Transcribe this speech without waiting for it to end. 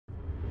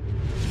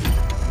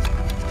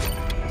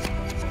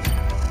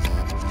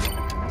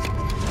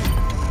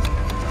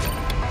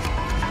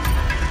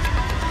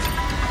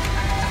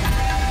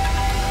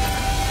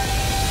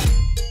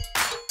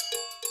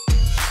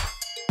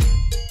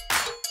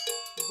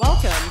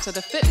to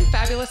the Fit and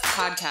Fabulous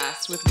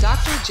Podcast with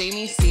Dr.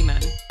 Jaime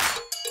Seaman.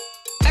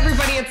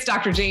 Everybody, it's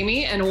Dr.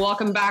 Jaime, and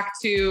welcome back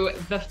to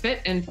the Fit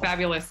and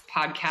Fabulous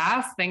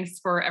Podcast. Thanks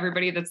for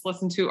everybody that's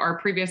listened to our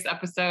previous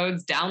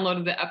episodes,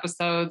 downloaded the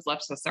episodes,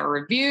 left us our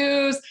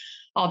reviews,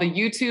 all the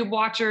YouTube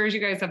watchers.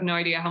 You guys have no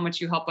idea how much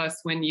you help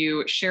us when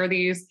you share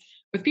these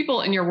with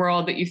people in your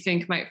world that you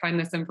think might find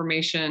this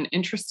information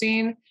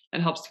interesting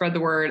and help spread the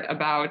word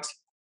about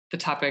the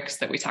topics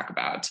that we talk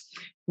about.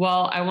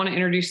 Well, I want to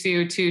introduce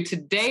you to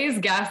today's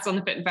guest on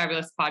the Fit and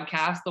Fabulous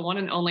Podcast, the one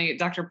and only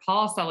Dr.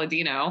 Paul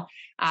Saladino.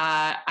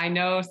 I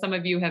know some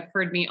of you have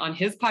heard me on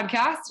his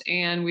podcast,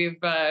 and we've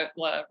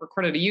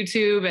recorded a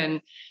YouTube and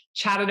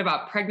chatted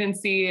about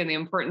pregnancy and the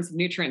importance of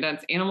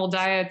nutrient-dense animal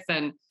diets.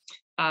 And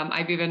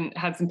I've even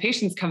had some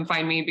patients come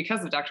find me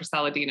because of Dr.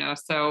 Saladino.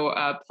 So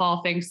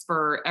Paul, thanks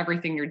for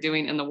everything you're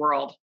doing in the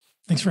world.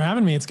 Thanks for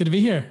having me. It's good to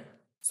be here.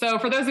 So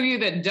for those of you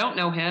that don't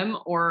know him,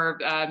 or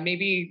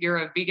maybe you're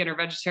a vegan or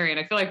vegetarian,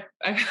 I feel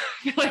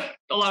like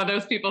a lot of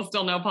those people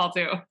still know Paul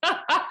too.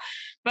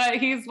 But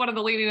he's one of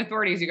the leading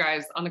authorities, you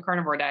guys, on the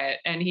carnivore diet.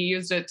 And he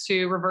used it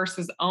to reverse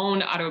his own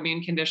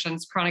autoimmune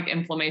conditions, chronic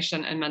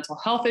inflammation, and mental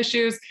health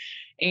issues.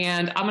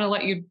 And I'm going to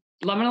let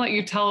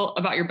you tell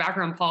about your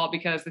background, Paul,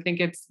 because I think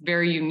it's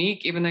very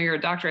unique. Even though you're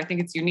a doctor, I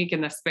think it's unique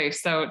in this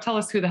space. So tell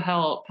us who the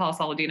hell Paul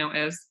Saladino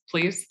is,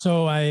 please.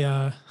 So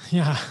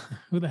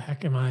who the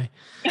heck am I?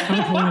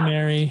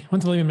 I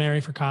went to William & Mary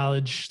for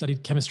college,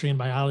 studied chemistry and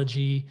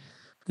biology,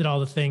 did all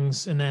the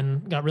things, and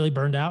then got really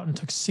burned out and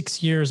took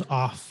 6 years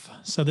off.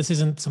 So this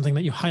isn't something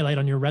that you highlight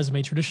on your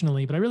resume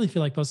traditionally, but I really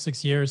feel like those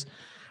 6 years,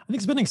 I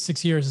think spending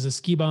 6 years as a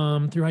ski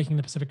bum, through hiking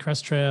the Pacific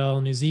Crest Trail,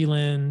 New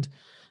Zealand,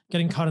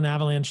 getting caught in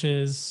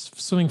avalanches,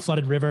 swimming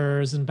flooded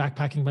rivers, and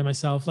backpacking by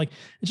myself. Like,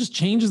 it just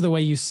changes the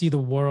way you see the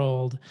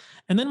world.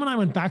 And then when I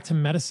went back to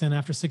medicine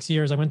after 6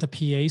 years, I went to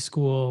PA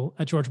school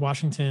at George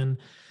Washington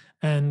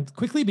and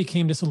quickly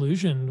became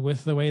disillusioned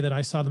with the way that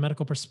I saw the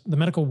medical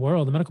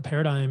world, the medical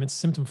paradigm. It's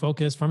symptom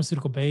focused,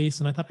 pharmaceutical based.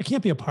 And I thought, I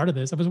can't be a part of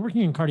this. I was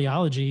working in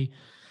cardiology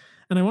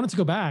and I wanted to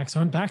go back. So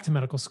I went back to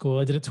medical school.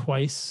 I did it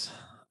twice.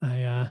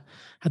 I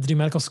had to do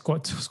medical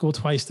school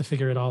twice to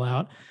figure it all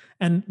out.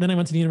 And then I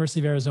went to the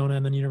University of Arizona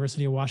and then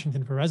University of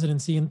Washington for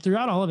residency. And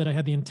throughout all of it, I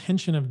had the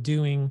intention of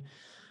doing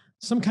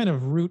some kind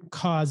of root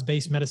cause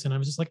based medicine. I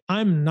was just like,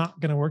 I'm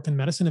not going to work in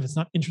medicine if it's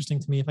not interesting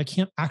to me, if I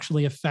can't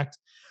actually affect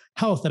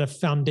health at a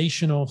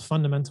foundational,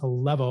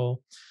 fundamental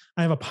level.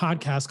 I have a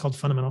podcast called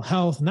Fundamental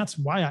Health, and that's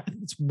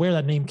it's where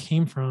that name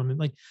came from. And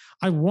like,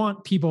 I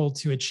want people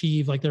to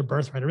achieve like their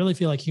birthright. I really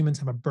feel like humans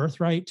have a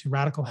birthright to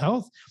radical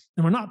health.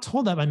 And we're not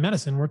told that by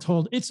medicine. We're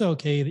told it's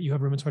okay that you have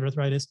rheumatoid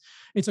arthritis.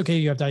 It's okay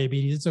you have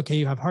diabetes. It's okay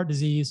you have heart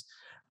disease.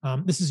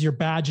 This is your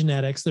bad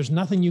genetics. There's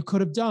nothing you could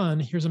have done.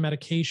 Here's a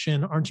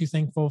medication. Aren't you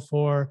thankful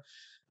for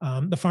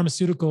the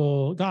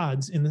pharmaceutical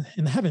gods in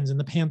the heavens, in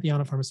the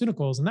pantheon of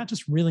pharmaceuticals? And that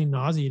just really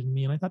nauseated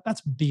me. And I thought,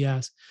 that's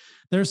BS.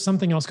 There's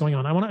something else going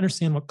on. I want to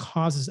understand what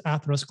causes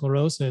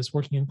atherosclerosis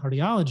working in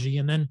cardiology.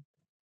 And then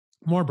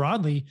more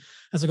broadly,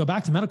 as I go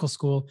back to medical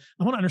school,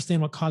 I want to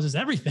understand what causes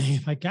everything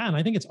if I can.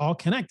 I think it's all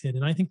connected.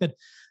 And I think that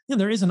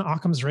there is an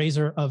Occam's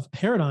razor of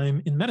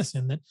paradigm in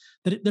medicine that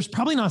there's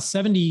probably not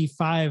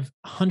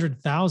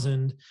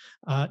 7,500,000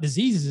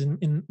 diseases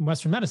in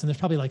Western medicine. There's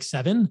probably like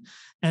 7.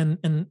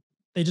 And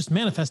they just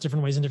manifest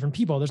different ways in different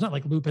people. There's not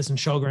like lupus and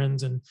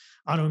Sjogren's and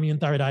autoimmune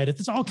thyroiditis.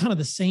 It's all kind of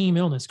the same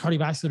illness,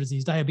 cardiovascular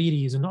disease,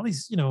 diabetes, and all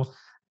these,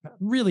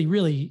 really,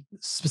 really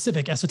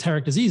specific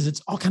esoteric diseases.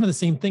 It's all kind of the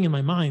same thing in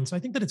my mind. So I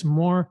think that it's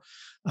more,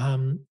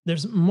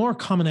 there's more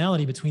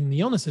commonality between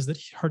the illnesses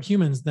that hurt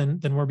humans than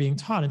we're being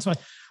taught. And so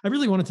I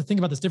really wanted to think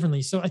about this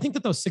differently. So I think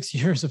that those 6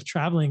 years of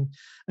traveling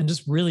and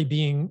just really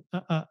being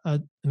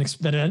an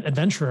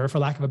adventurer, for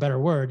lack of a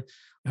better word,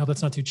 I hope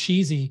that's not too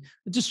cheesy,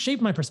 it just shaped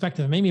my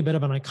perspective. It made me a bit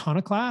of an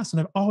iconoclast. And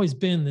I've always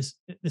been this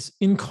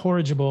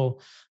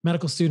incorrigible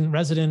medical student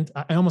resident.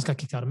 I almost got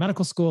kicked out of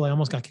medical school. I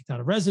almost got kicked out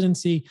of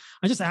residency.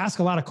 I just ask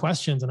a lot of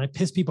questions and I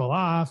piss people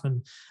off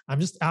and I'm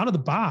just out of the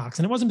box.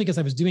 And it wasn't because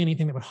I was doing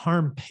anything that would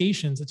harm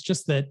patients. It's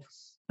just that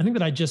I think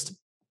that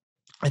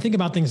I think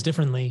about things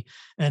differently,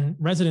 and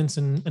residents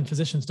and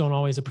physicians don't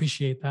always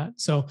appreciate that.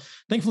 So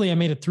thankfully I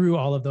made it through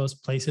all of those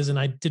places and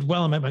I did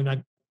well in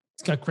my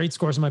got great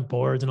scores on my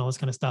boards and all this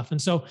kind of stuff.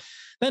 And so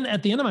then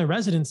at the end of my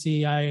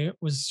residency, I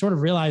was sort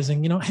of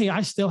realizing, hey,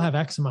 I still have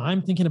eczema.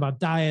 I'm thinking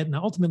about diet. And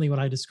ultimately what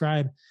I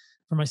describe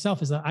for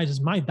myself is that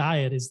my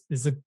diet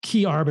is a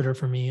key arbiter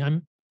for me.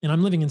 I'm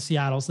living in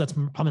Seattle, so that's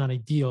probably not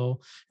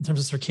ideal in terms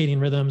of circadian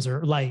rhythms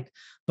or light,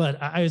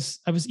 but I was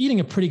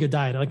eating a pretty good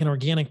diet, like an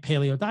organic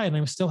paleo diet, and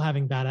I was still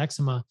having bad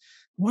eczema.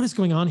 What is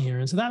going on here?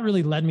 And so that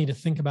really led me to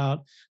think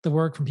about the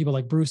work from people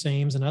like Bruce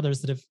Ames and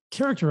others that have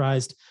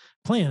characterized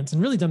plants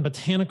and really done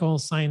botanical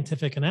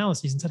scientific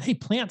analyses and said, hey,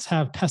 plants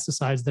have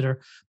pesticides that are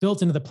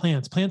built into the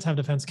plants. Plants have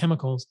defense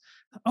chemicals.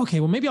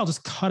 Okay, well, maybe I'll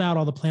just cut out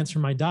all the plants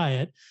from my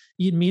diet,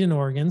 eat meat and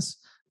organs,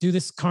 do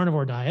this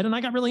carnivore diet. And I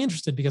got really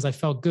interested because I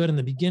felt good in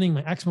the beginning.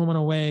 My eczema went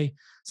away.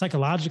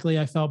 Psychologically,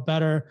 I felt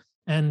better.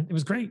 And it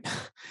was great.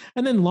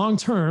 And then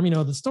long-term,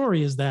 the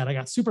story is that I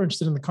got super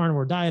interested in the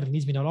carnivore diet. It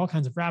leads me down all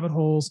kinds of rabbit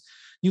holes.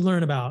 You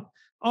learn about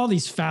all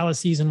these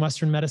fallacies in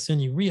Western medicine.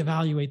 You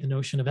reevaluate the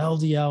notion of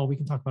LDL. We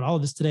can talk about all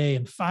of this today,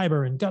 and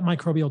fiber and gut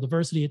microbial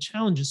diversity. It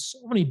challenges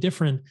so many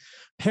different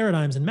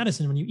paradigms in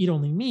medicine when you eat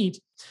only meat.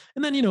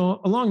 And then,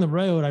 along the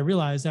road, I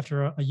realized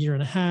after a year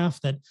and a half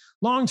that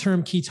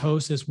long-term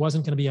ketosis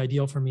wasn't going to be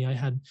ideal for me. I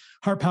had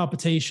heart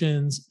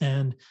palpitations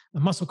and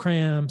muscle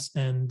cramps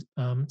and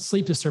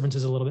sleep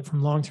disturbances a little bit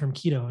from long-term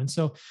keto. And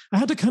so I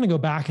had to kind of go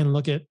back and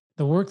look at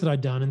the work that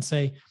I'd done and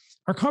say,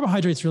 are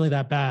carbohydrates really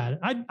that bad?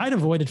 I'd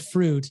avoided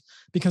fruit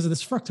because of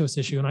this fructose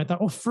issue. And I thought,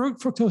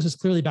 fructose is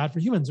clearly bad for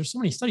humans. There's so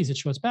many studies that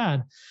show it's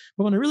bad.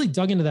 But when I really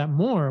dug into that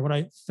more, what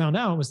I found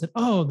out was that,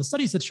 the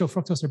studies that show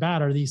fructose are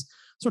bad are these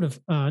sort of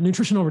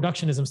nutritional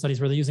reductionism studies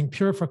where they're using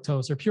pure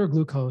fructose or pure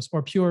glucose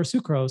or pure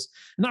sucrose,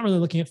 and not really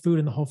looking at food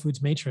in the whole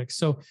foods matrix.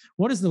 So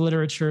what is the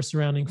literature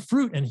surrounding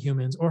fruit in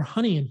humans or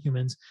honey in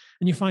humans?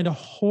 And you find a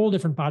whole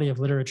different body of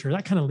literature.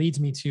 That kind of leads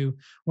me to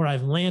where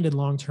I've landed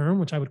long-term,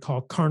 which I would call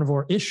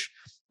carnivore-ish,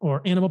 or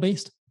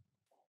animal-based.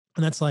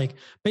 And that's like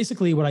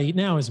basically what I eat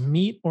now is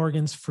meat,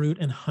 organs, fruit,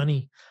 and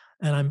honey.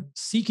 And I'm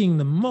seeking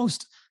the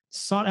most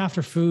sought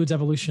after foods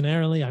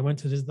evolutionarily. I went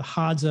to the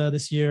Hadza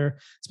this year,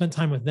 spent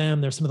time with them.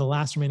 They're some of the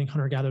last remaining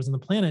hunter-gatherers on the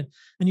planet.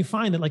 And you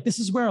find that this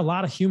is where a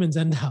lot of humans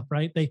end up,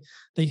 right?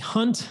 They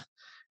hunt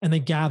and they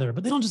gather,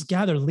 but they don't just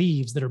gather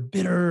leaves that are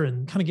bitter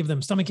and kind of give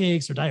them stomach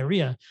aches or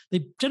diarrhea.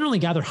 They generally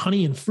gather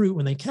honey and fruit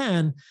when they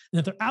can. And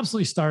if they're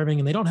absolutely starving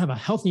and they don't have a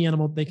healthy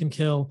animal they can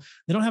kill,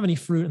 they don't have any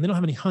fruit and they don't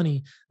have any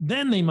honey,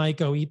 then they might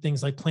go eat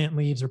things like plant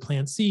leaves or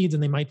plant seeds,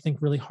 and they might think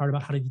really hard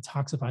about how to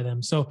detoxify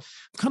them. So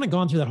I've kind of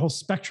gone through that whole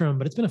spectrum,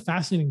 but it's been a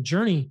fascinating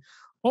journey,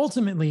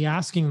 ultimately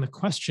asking the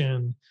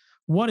question,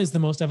 what is the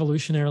most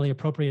evolutionarily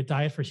appropriate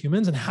diet for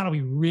humans? And how do we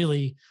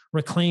really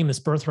reclaim this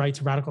birthright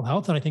to radical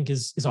health that I think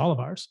is all of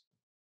ours?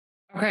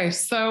 Okay.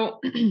 So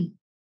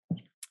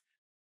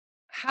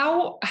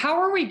how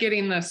are we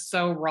getting this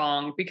so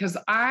wrong? Because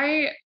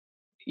I,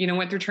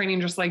 went through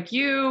training just like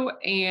you,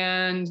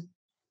 and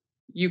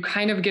you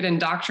kind of get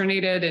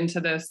indoctrinated into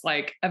this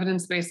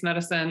evidence-based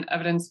medicine,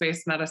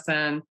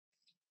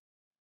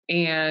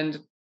 and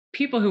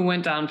people who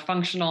went down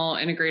functional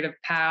integrative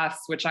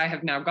paths, which I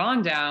have now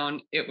gone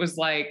down, it was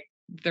like,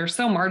 they're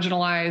so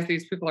marginalized.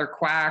 These people are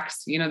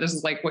quacks. This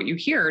is what you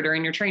hear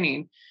during your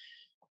training.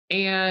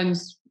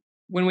 And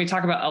when we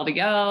talk about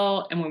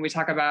LDL and when we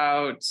talk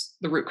about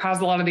the root cause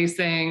of a lot of these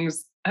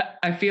things,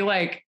 I feel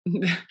like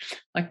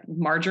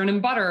margarine and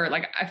butter,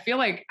 I feel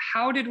like,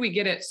 how did we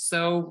get it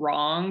so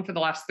wrong for the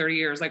last 30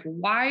 years?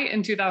 Why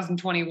in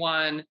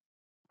 2021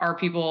 are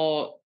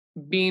people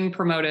being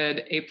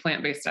promoted a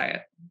plant-based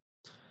diet?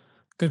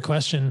 Good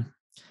question.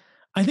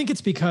 I think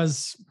it's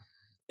because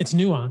it's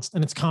nuanced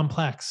and it's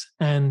complex.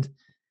 And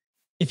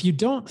if you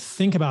don't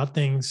think about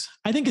things,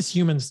 I think as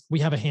humans,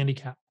 we have a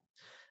handicap.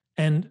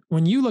 And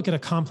when you look at a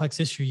complex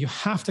issue, you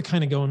have to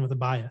kind of go in with a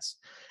bias,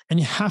 and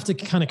you have to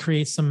kind of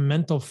create some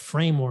mental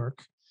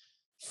framework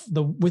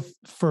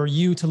for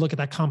you to look at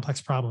that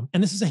complex problem.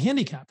 And this is a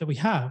handicap that we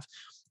have.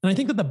 And I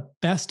think that the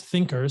best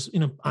thinkers,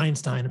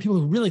 Einstein and people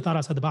who really thought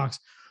outside the box,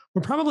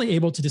 were probably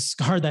able to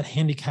discard that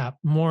handicap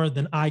more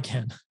than I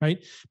can,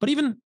 right? But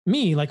even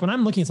me, when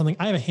I'm looking at something,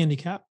 I have a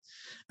handicap.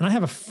 And I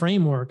have a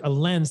framework, a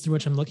lens through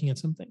which I'm looking at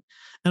something.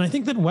 And I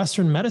think that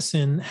Western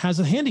medicine has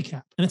a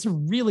handicap, and it's a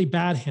really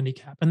bad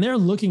handicap. And they're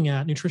looking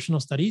at nutritional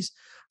studies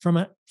from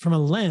a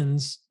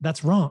lens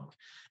that's wrong.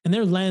 And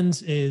their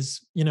lens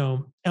is,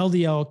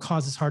 LDL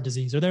causes heart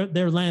disease, or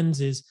their lens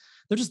is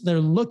they're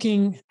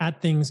looking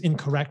at things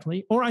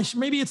incorrectly. Or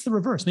maybe it's the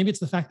reverse. Maybe it's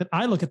the fact that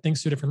I look at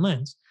things through a different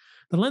lens.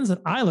 The lens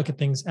that I look at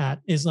things at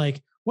is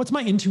what's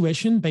my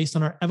intuition based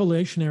on our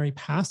evolutionary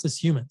past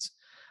as humans?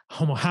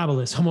 Homo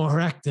habilis, Homo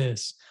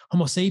erectus,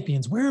 Homo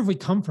sapiens, where have we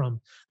come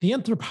from? The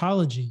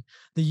anthropology,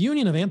 the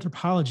union of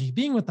anthropology,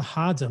 being with the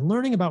Hadza,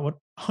 learning about what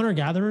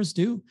hunter-gatherers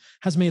do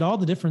has made all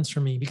the difference for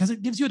me, because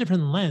it gives you a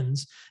different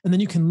lens. And then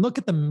you can look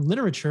at the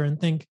literature and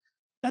think,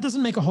 that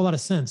doesn't make a whole lot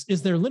of sense.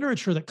 Is there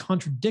literature that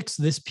contradicts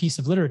this piece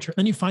of literature?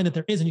 And you find that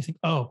there is, and you think,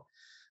 oh,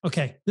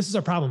 okay, this is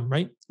our problem,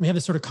 right? We have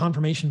this sort of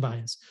confirmation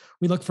bias.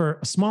 We look for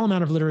a small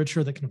amount of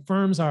literature that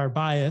confirms our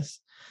bias.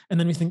 And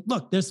then we think,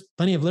 look, there's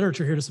plenty of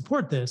literature here to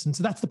support this. And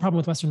so that's the problem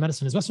with Western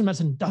medicine, is Western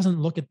medicine doesn't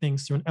look at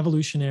things through an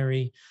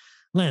evolutionary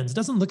lens. It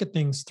doesn't look at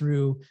things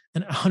through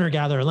a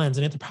hunter-gatherer lens,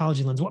 an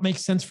anthropology lens. What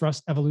makes sense for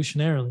us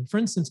evolutionarily? For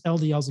instance,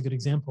 LDL is a good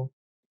example.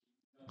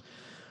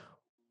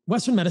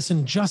 Western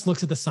medicine just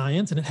looks at the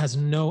science and it has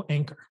no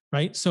anchor,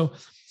 right? So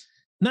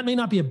that may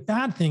not be a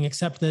bad thing,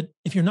 except that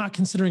if you're not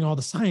considering all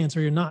the science,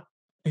 or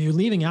you're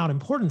leaving out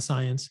important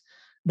science,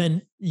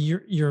 then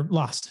you're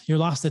lost. You're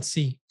lost at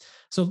sea.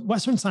 So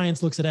Western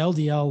science looks at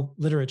LDL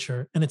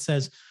literature and it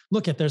says,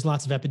 there's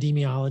lots of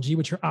epidemiology,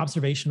 which are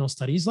observational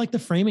studies like the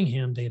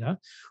Framingham data,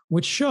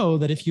 which show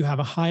that if you have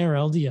a higher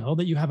LDL,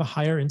 that you have a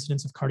higher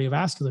incidence of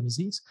cardiovascular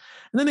disease.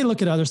 And then they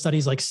look at other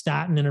studies like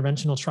statin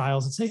interventional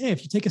trials and say, hey,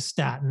 if you take a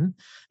statin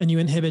and you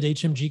inhibit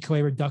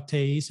HMG-CoA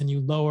reductase and you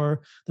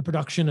lower the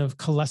production of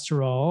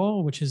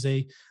cholesterol, which is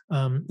a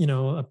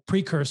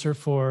precursor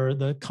for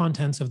the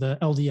contents of the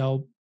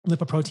LDL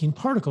lipoprotein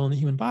particle in the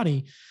human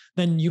body,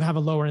 then you have a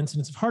lower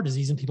incidence of heart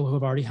disease in people who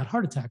have already had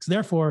heart attacks.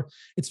 Therefore,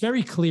 it's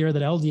very clear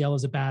that LDL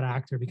is a bad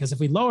actor, because if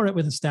we lower it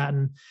with a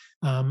statin,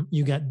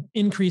 you get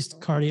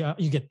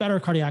you get better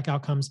cardiac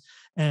outcomes.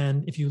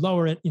 And if you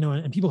lower it,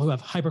 and people who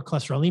have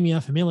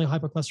hypercholesterolemia, familial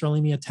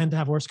hypercholesterolemia, tend to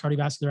have worse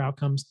cardiovascular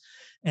outcomes.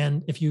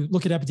 And if you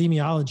look at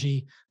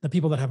epidemiology, the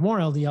people that have more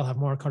LDL have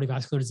more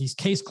cardiovascular disease.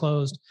 Case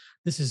closed.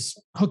 This is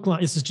hook line.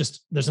 This is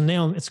just, there's a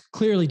nail. It's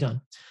clearly done.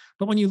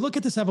 But when you look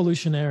at this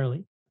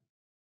evolutionarily,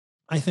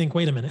 I think,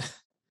 wait a minute.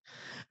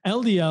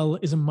 LDL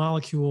is a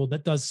molecule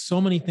that does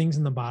so many things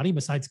in the body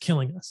besides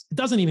killing us. It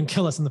doesn't even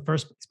kill us in the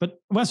first place, but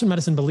Western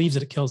medicine believes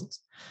that it kills us.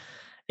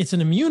 It's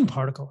an immune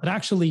particle. It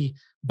actually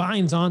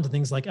binds on to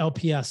things like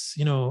LPS,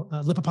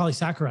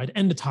 lipopolysaccharide,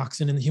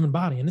 endotoxin in the human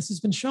body. And this has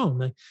been shown.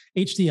 The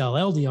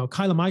HDL, LDL,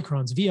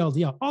 chylomicrons,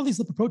 VLDL, all these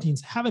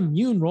lipoproteins have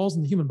immune roles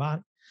in the human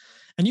body.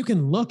 And you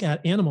can look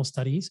at animal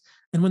studies,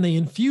 and when they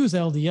infuse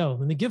LDL,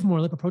 when they give more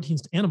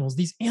lipoproteins to animals,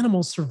 these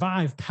animals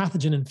survive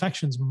pathogen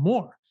infections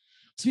more.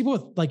 So people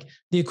with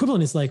the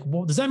equivalent is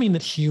well, does that mean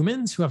that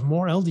humans who have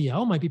more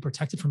LDL might be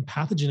protected from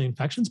pathogen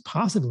infections?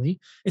 Possibly.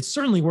 It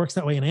certainly works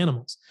that way in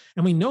animals.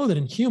 And we know that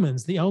in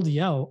humans, the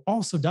LDL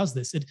also does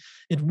this. It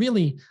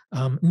really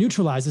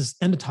neutralizes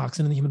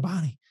endotoxin in the human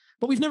body.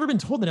 But we've never been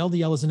told that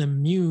LDL is an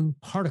immune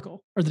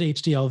particle, or that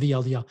HDL,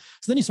 VLDL.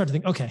 So then you start to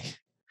think, okay,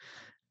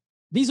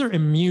 these are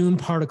immune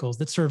particles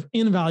that serve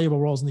invaluable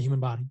roles in the human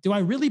body. Do I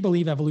really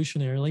believe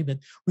evolutionarily that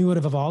we would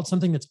have evolved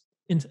something that's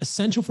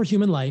essential for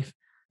human life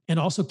and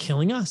also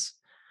killing us?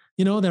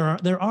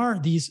 There are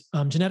these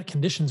genetic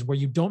conditions where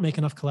you don't make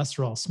enough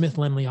cholesterol,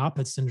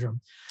 Smith-Lemli-Opitz syndrome.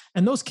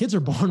 And those kids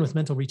are born with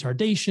mental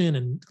retardation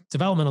and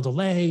developmental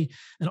delay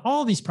and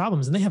all these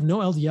problems. And they have no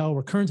LDL,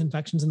 recurrent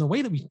infections. And the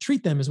way that we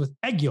treat them is with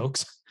egg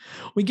yolks.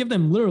 We give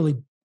them literally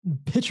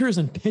pitchers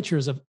and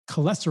pitchers of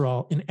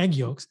cholesterol in egg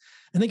yolks,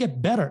 and they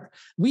get better.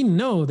 We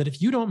know that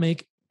if you don't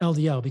make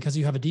LDL because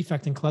you have a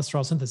defect in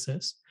cholesterol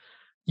synthesis,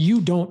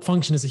 you don't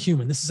function as a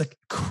human. This is a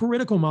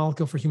critical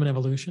molecule for human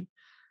evolution.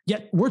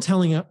 Yet we're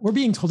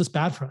being told it's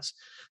bad for us.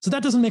 So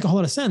that doesn't make a whole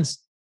lot of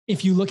sense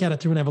if you look at it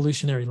through an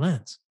evolutionary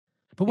lens.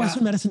 But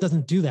Western medicine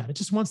doesn't do that. It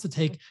just wants to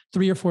take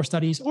 3 or 4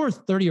 studies or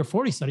 30 or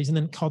 40 studies and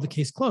then call the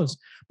case closed.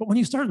 But when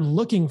you start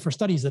looking for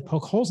studies that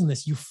poke holes in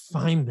this, you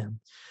find them.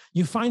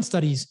 You find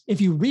studies,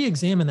 if you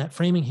re-examine that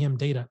Framingham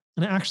data,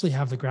 and I actually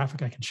have the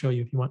graphic I can show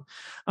you if you want.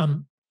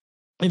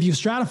 If you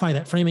stratify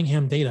that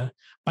Framingham data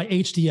by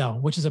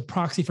HDL, which is a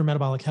proxy for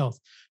metabolic health,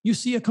 you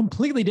see a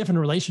completely different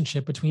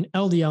relationship between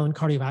LDL and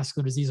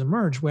cardiovascular disease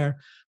emerge, where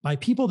by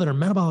people that are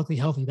metabolically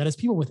healthy, that is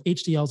people with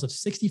HDLs of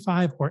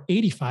 65 or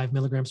 85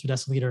 milligrams per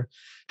deciliter,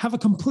 have a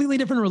completely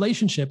different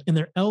relationship in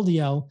their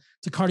LDL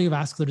to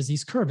cardiovascular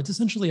disease curve. It's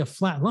essentially a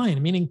flat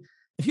line, meaning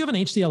if you have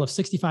an HDL of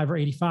 65 or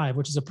 85,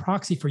 which is a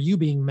proxy for you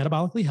being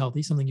metabolically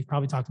healthy, something you've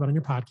probably talked about on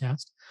your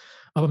podcast,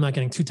 I'm not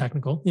getting too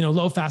technical,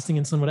 low fasting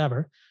insulin,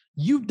 whatever,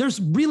 there's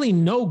really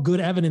no good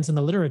evidence in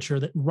the literature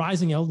that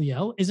rising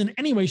LDL is in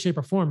any way, shape,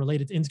 or form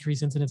related to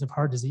increased incidence of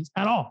heart disease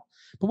at all.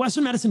 But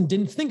Western medicine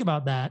didn't think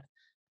about that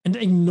and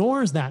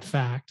ignores that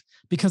fact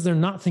because they're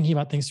not thinking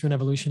about things through an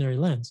evolutionary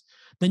lens.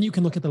 Then you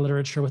can look at the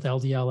literature with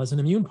LDL as an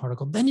immune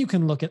particle. Then you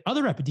can look at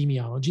other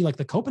epidemiology like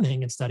the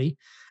Copenhagen study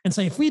and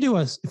say, if we do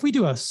a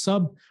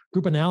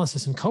subgroup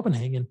analysis in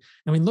Copenhagen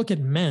and we look at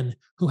men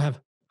who have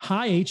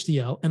high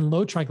HDL and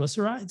low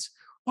triglycerides,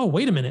 oh,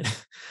 wait a minute.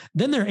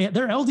 Then their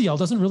LDL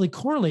doesn't really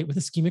correlate with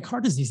ischemic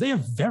heart disease. They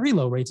have very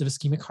low rates of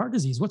ischemic heart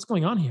disease. What's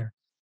going on here?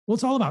 Well,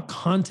 it's all about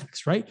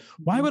context, right?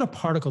 Why would a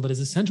particle that is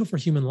essential for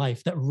human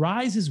life, that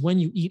rises when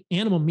you eat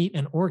animal meat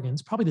and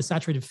organs, probably the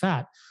saturated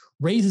fat,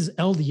 raises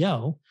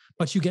LDL,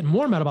 but you get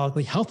more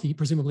metabolically healthy,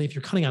 presumably if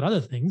you're cutting out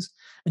other things,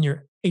 and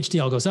your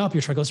HDL goes up,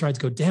 your triglycerides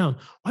go down?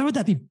 Why would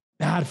that be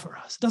bad for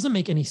us? It doesn't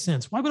make any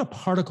sense. Why would a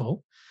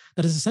particle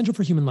that is essential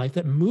for human life,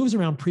 that moves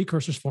around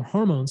precursors for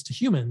hormones to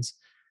humans,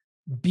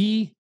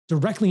 be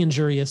directly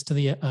injurious to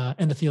the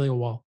endothelial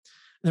wall?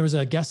 There was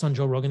a guest on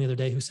Joe Rogan the other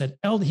day who said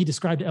he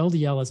described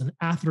LDL as an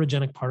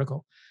atherogenic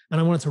particle. And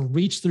I wanted to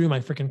reach through my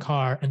freaking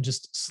car and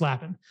just slap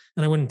him.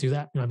 And I wouldn't do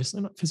that. Obviously,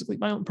 I'm not a physically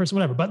violent person,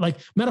 whatever. But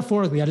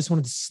metaphorically, I just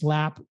wanted to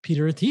slap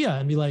Peter Attia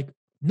and be like,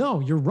 no,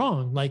 you're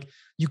wrong.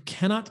 You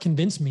cannot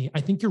convince me.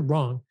 I think you're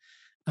wrong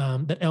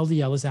that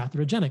LDL is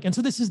atherogenic. And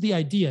so this is the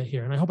idea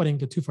here. And I hope I didn't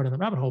go too far down the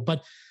rabbit hole.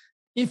 But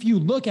if you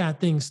look at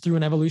things through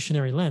an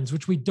evolutionary lens,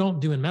 which we don't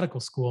do in medical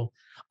school,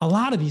 a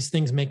lot of these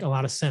things make a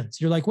lot of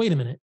sense. You're like, wait a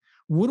minute.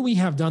 Would we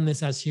have done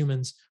this as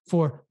humans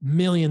for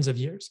millions of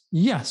years?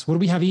 Yes.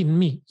 Would we have eaten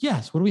meat?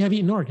 Yes. Would we have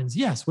eaten organs?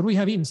 Yes. Would we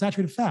have eaten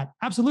saturated fat?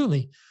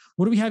 Absolutely.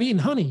 Would we have eaten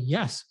honey?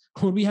 Yes.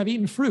 Would we have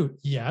eaten fruit?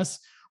 Yes.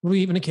 Would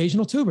we eat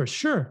occasional tubers?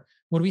 Sure.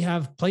 Would we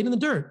have played in the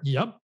dirt?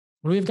 Yep.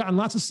 Would we have gotten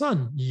lots of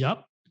sun?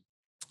 Yep.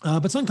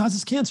 But sun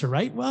causes cancer,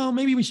 right? Well,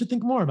 maybe we should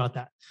think more about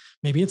that.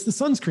 Maybe it's the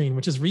sunscreen,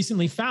 which is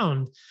recently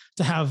found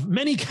to have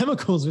many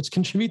chemicals which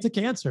contribute to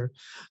cancer,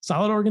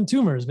 solid organ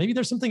tumors. Maybe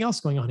there's something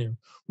else going on here.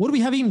 Would we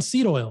have eaten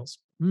seed oils?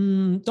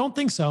 Don't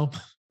think so.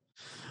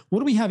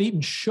 Would we have eaten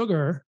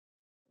sugar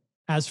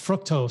as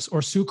fructose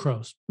or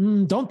sucrose?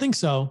 Don't think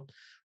so.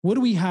 Would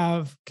we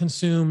have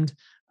consumed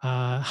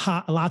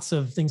lots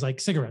of things like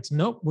cigarettes?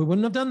 Nope, we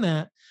wouldn't have done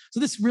that. So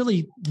this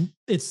really,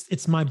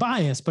 it's my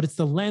bias, but it's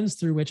the lens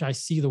through which I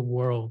see the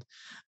world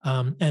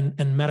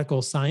and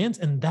medical science.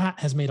 And that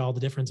has made all the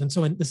difference. And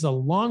so this is a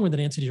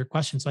long-winded answer to your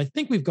question. So I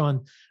think we've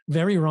gone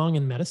very wrong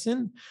in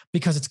medicine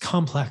because it's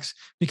complex,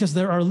 because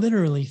there are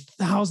literally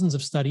thousands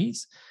of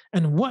studies,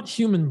 and what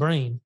human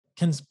brain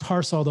can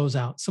parse all those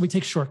out? So we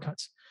take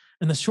shortcuts.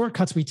 And the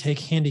shortcuts we take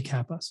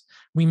handicap us.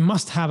 We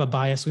must have a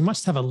bias. We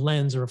must have a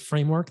lens or a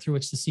framework through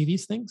which to see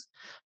these things.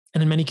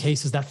 And in many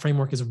cases, that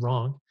framework is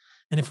wrong.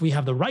 And if we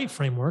have the right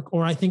framework,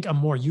 or I think a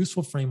more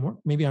useful framework,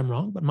 maybe I'm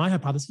wrong, but my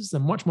hypothesis is a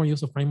much more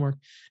useful framework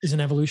is an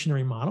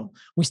evolutionary model.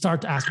 We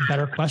start to ask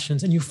better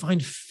questions, and you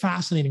find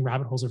fascinating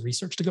rabbit holes of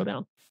research to go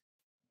down.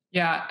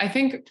 Yeah, I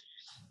think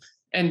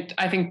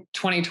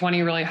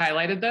 2020 really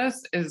highlighted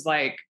this, is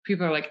like,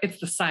 people are like, it's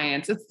the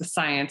science, it's the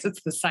science,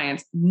 it's the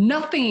science.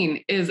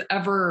 Nothing is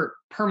ever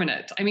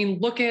permanent. I mean,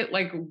 look at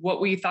like what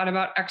we thought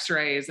about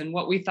x-rays and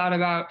what we thought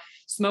about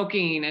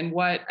smoking and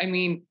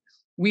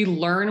we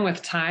learn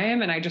with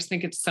time. And I just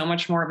think it's so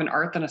much more of an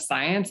art than a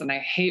science. And I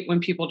hate when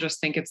people just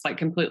think it's like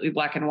completely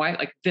black and white,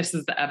 like this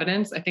is the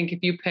evidence. I think if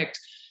you picked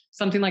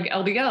something like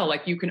LDL,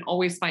 like you can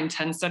always find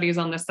 10 studies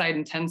on this side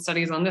and 10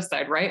 studies on this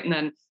side, right? And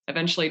then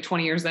eventually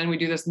 20 years in, we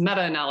do this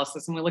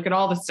meta-analysis and we look at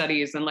all the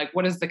studies and like,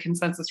 what does the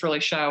consensus really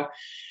show?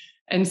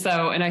 And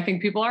I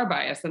think people are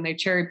biased and they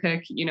cherry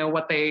pick,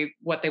 what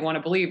they want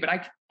to believe.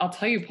 But I'll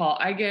tell you, Paul,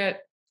 I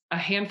get a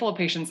handful of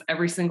patients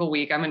every single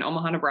week. I'm in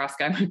Omaha,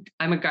 Nebraska.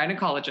 I'm a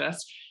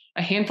gynecologist,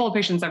 a handful of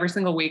patients every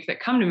single week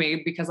that come to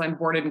me because I'm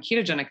boarded in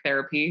ketogenic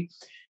therapy.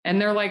 And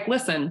they're like,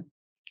 listen,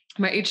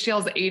 my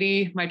HDL is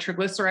 80, my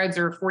triglycerides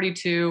are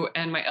 42,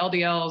 and my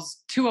LDL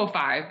is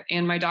 205,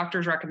 and my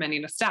doctor's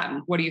recommending a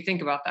statin. What do you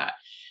think about that?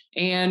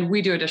 And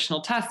we do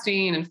additional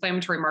testing,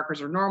 inflammatory markers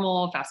are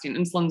normal, fasting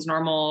insulin's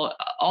normal,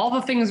 all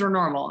the things are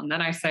normal. And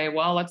then I say,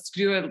 well, let's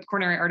do a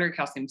coronary artery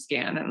calcium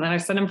scan. And then I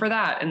send them for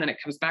that. And then it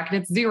comes back and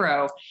it's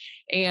 0.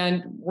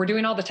 And we're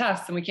doing all the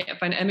tests and we can't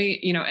find any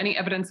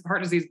evidence of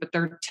heart disease, but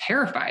they're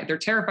terrified. They're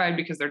terrified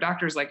because their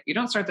doctor's like, you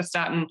don't start the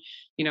statin,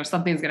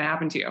 something's going to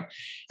happen to you.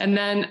 And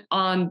then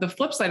on the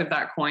flip side of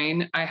that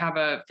coin, I have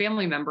a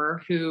family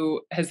member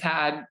who has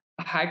had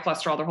high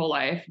cholesterol their whole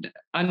life,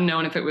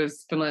 unknown if it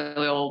was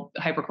familial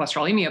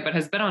hypercholesterolemia, but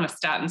has been on a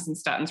statin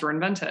since statins were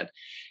invented,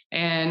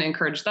 and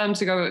encouraged them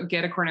to go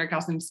get a coronary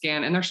calcium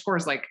scan. And their score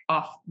is like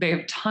off. They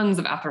have tons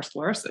of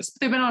atherosclerosis, but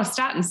they've been on a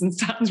statin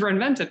since statins were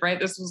invented, right?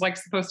 This was like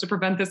supposed to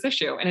prevent this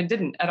issue, and it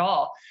didn't at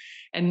all.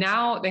 And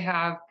now they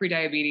have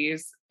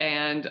prediabetes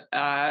and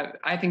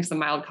I think some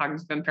mild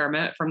cognitive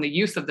impairment from the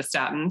use of the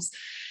statins.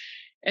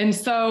 And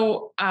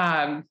so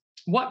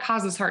what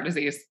causes heart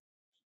disease?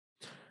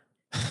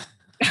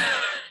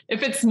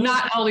 If it's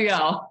not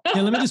LDL.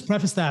 Yeah, let me just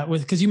preface that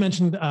with, because you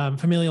mentioned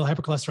familial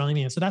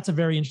hypercholesterolemia. So that's a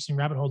very interesting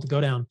rabbit hole to go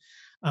down.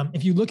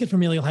 If you look at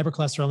familial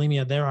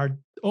hypercholesterolemia, there are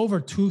over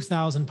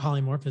 2,000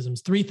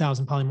 polymorphisms,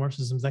 3,000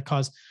 polymorphisms that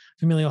cause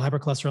familial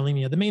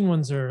hypercholesterolemia. The main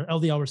ones are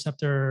LDL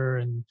receptor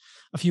and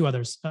a few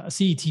others,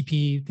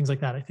 CETP, things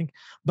like that, I think.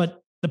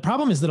 But the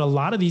problem is that a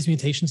lot of these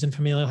mutations in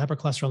familial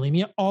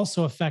hypercholesterolemia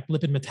also affect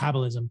lipid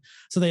metabolism.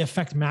 So they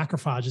affect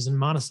macrophages and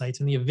monocytes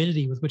and the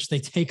avidity with which they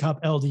take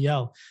up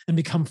LDL and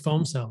become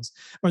foam cells,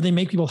 or they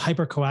make people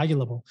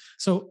hypercoagulable.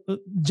 So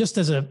just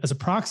as a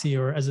proxy,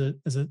 or as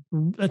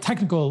a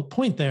technical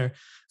point there,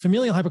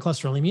 familial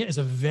hypercholesterolemia is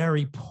a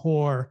very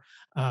poor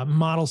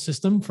model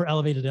system for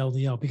elevated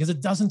LDL because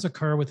it doesn't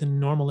occur within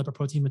normal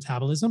lipoprotein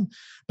metabolism.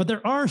 But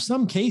there are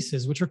some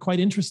cases which are quite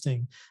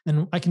interesting.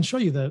 And I can show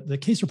you the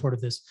case report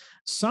of this.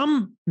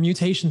 Some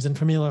mutations in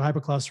familial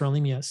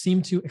hypercholesterolemia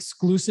seem to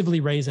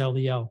exclusively raise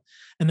LDL.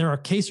 And there are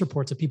case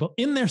reports of people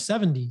in their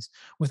 70s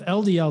with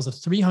LDLs of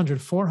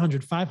 300,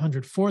 400,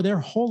 500 for their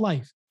whole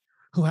life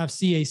who have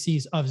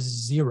CACs of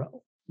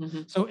 0.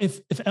 Mm-hmm. So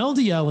if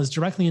LDL is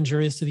directly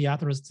injurious to the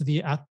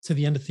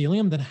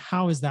endothelium, then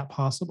how is that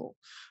possible?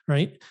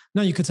 Right?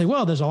 Now you could say,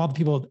 well, there's a lot of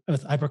people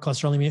with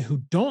hypercholesterolemia who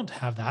don't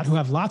have that, who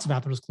have lots of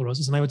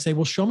atherosclerosis. And I would say,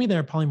 well, show me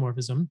their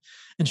polymorphism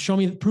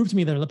and prove to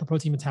me their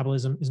lipoprotein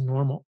metabolism is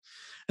normal.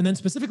 And then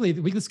specifically,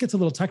 this gets a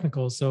little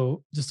technical.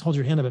 So just hold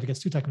your hand up if it gets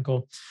too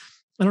technical.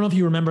 I don't know if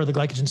you remember the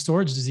glycogen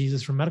storage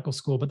diseases from medical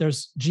school, but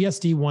there's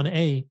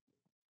GSD1A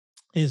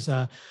is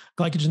a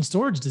glycogen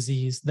storage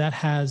disease that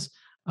has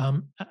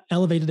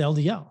elevated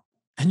LDL.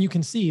 And you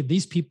can see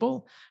these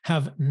people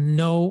have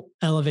no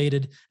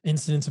elevated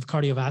incidence of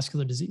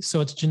cardiovascular disease. So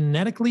it's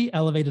genetically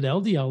elevated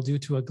LDL due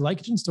to a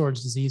glycogen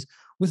storage disease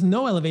with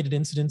no elevated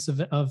incidence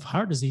of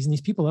heart disease in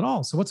these people at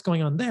all. So what's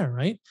going on there,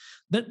 right?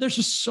 There's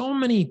just so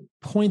many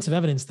points of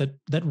evidence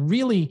that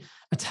really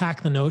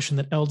attack the notion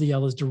that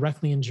LDL is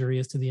directly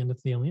injurious to the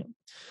endothelium.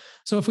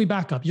 So if we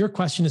back up, your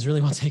question is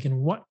really well taken.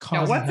 What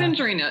causes what's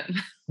injuring it?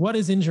 What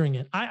is injuring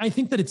it? I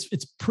think that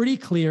it's pretty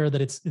clear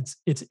that it's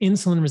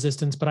insulin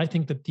resistance, but I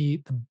think that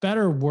the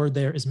better word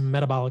there is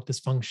metabolic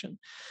dysfunction.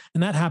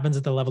 And that happens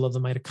at the level of the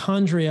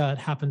mitochondria. It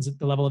happens at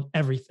the level of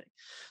everything.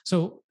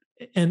 So,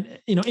 and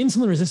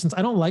insulin resistance,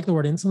 I don't like the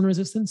word insulin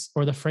resistance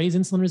or the phrase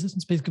insulin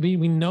resistance. Basically,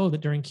 we know that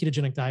during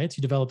ketogenic diets,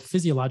 you develop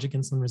physiologic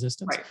insulin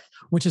resistance, right,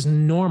 which is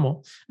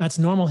normal. That's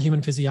normal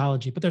human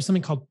physiology. But there's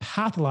something called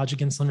pathologic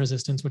insulin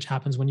resistance, which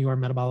happens when you are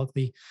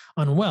metabolically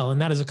unwell. And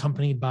that is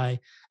accompanied by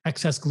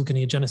excess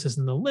gluconeogenesis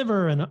in the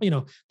liver. And,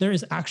 there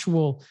is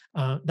actual,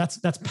 that's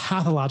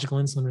pathological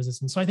insulin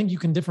resistance. So I think you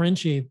can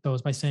differentiate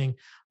those by saying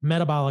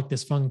metabolic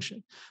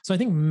dysfunction. So I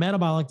think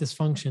metabolic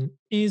dysfunction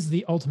is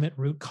the ultimate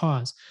root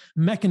cause.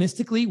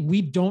 Mechanistically,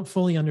 we don't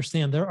fully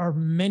understand. There are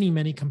many,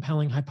 many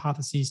compelling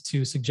hypotheses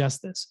to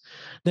suggest this.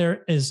 I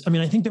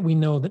think that we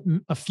know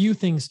that a few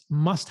things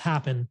must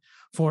happen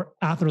for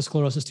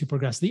atherosclerosis to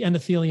progress. The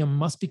endothelium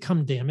must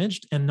become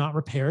damaged and not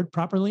repaired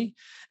properly.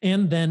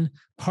 And then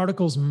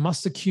particles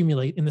must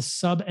accumulate in the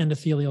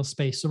subendothelial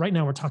space. So right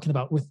now we're talking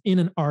about within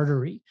an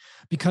artery,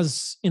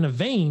 because in a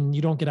vein,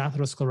 you don't get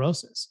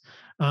atherosclerosis,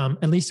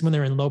 at least when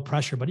they're in low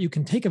pressure. But you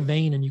can take a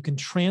vein and you can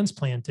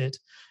transplant it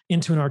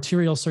into an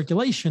arterial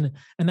circulation,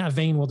 and that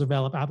vein will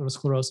develop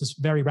atherosclerosis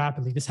very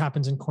rapidly. This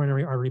happens in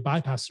coronary artery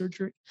bypass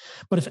surgery.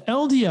 But if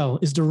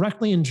LDL is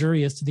directly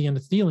injurious to the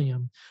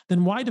endothelium,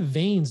 then why do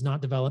veins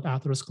not develop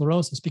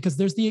atherosclerosis? Because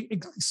there's the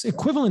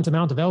equivalent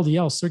amount of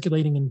LDL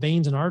circulating in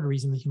veins and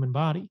arteries in the human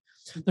body.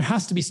 There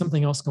has to be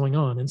something else going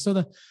on. And so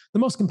the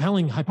most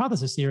compelling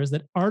hypothesis here is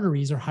that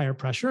arteries are higher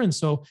pressure. And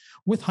so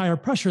with higher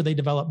pressure, they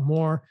develop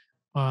more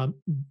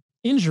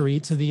injury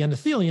to the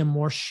endothelium,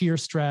 more shear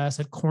stress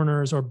at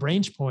corners or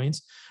branch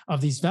points of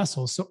these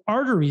vessels. So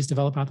arteries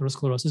develop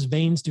atherosclerosis,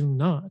 veins do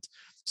not.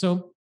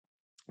 So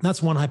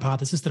that's one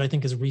hypothesis that I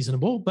think is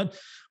reasonable, but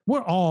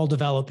we're all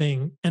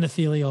developing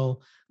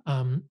endothelial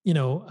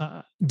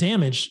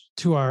damage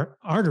to our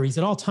arteries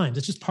at all times.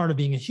 It's just part of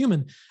being a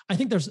human. I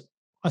think there's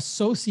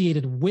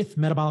associated with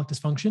metabolic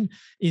dysfunction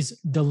is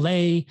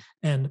delay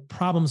and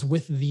problems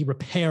with the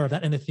repair of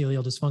that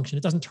endothelial dysfunction.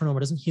 It doesn't turn over, it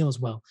doesn't heal as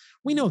well.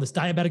 We know this.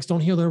 Diabetics don't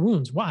heal their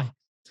wounds. Why?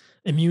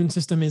 Immune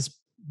system is,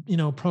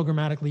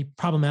 programmatically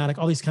problematic,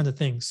 all these kinds of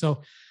things.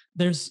 So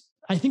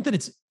I think that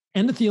it's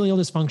endothelial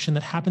dysfunction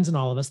that happens in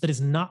all of us that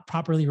is not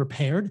properly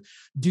repaired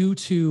due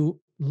to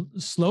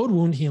slowed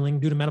wound healing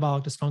due to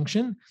metabolic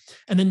dysfunction.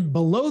 And then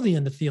below the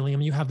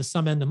endothelium, you have the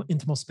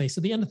subintimal space.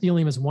 So the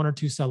endothelium is 1 or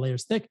 2 cell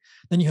layers thick.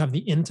 Then you have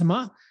the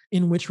intima,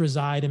 in which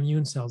reside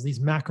immune cells, these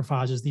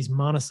macrophages, these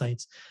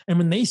monocytes. And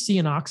when they see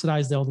an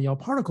oxidized LDL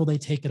particle, they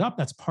take it up.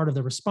 That's part of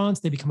the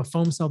response. They become a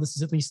foam cell. This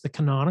is at least the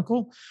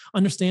canonical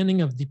understanding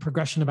of the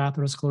progression of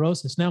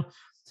atherosclerosis. Now,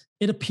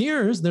 it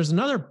appears there's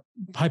another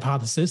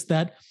hypothesis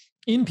that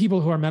in people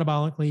who are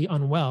metabolically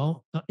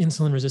unwell,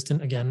 insulin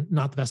resistant, again,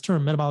 not the best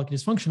term, metabolically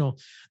dysfunctional,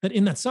 that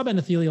in that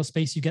subendothelial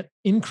space, you get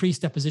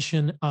increased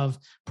deposition of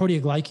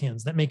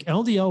proteoglycans that make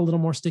LDL a little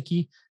more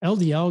sticky.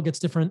 LDL gets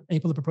different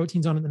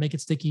apolipoproteins on it that make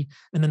it sticky.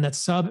 And then that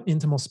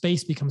subintimal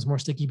space becomes more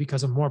sticky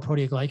because of more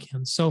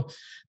proteoglycans. So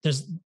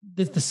there's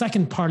the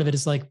second part of it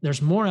is like,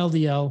 there's more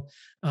LDL,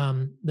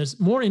 there's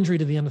more injury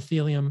to the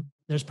endothelium.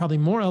 There's probably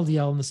more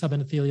LDL in the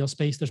subendothelial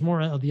space. There's more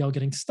LDL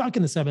getting stuck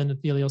in the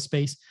subendothelial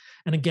space.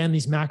 And again,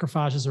 these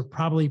macrophages are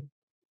probably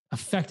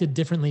affected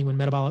differently when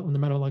they're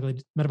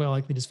metabolically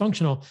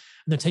dysfunctional, and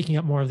they're taking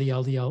up more of the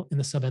LDL in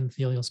the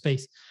subendothelial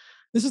space.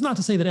 This is not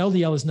to say that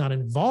LDL is not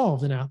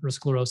involved in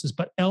atherosclerosis,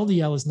 but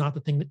LDL is not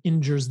the thing that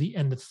injures the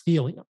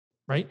endothelium,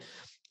 right?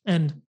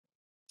 And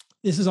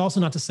this is also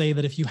not to say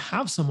that if you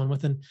have someone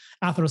with an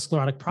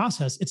atherosclerotic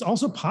process, it's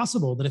also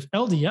possible that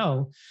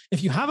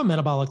if you have a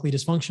metabolically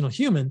dysfunctional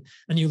human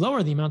and you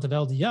lower the amount of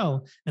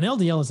LDL, and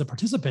LDL is a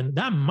participant,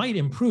 that might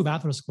improve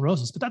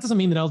atherosclerosis, but that doesn't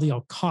mean that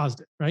LDL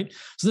caused it, right?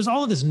 So there's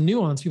all of this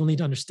nuance people need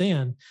to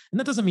understand. And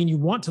that doesn't mean you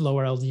want to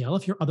lower LDL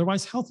if you're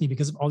otherwise healthy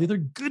because of all the other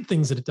good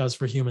things that it does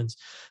for humans.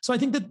 So I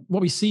think that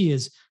what we see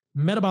is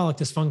metabolic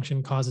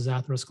dysfunction causes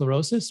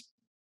atherosclerosis.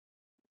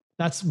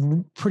 That's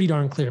pretty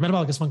darn clear.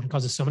 Metabolic dysfunction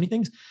causes so many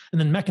things. And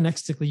then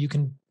mechanistically, you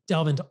can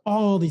delve into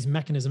all these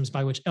mechanisms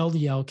by which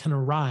LDL can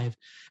arrive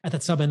at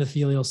that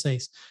subendothelial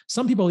space.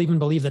 Some people even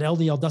believe that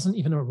LDL doesn't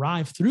even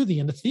arrive through the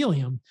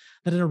endothelium,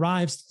 that it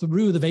arrives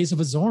through the vasa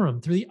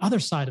vasorum, through the other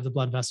side of the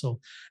blood vessel.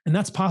 And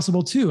that's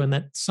possible too. And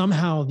that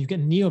somehow you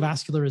get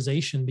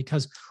neovascularization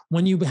because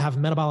when you have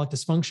metabolic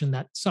dysfunction,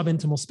 that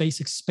subintimal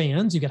space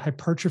expands, you get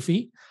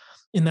hypertrophy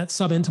in that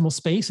subintimal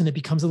space, and it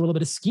becomes a little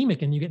bit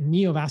ischemic, and you get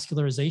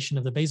neovascularization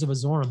of the vasa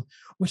vasorum,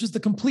 which is the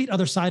complete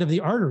other side of the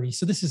artery.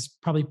 So this is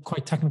probably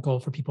quite technical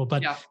for people,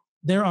 but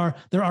There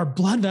are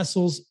blood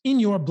vessels in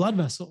your blood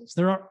vessels.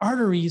 There are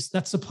arteries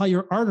that supply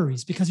your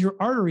arteries because your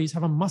arteries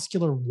have a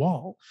muscular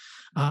wall.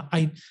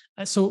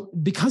 So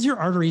because your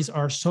arteries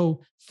are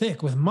so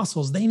thick with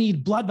muscles, they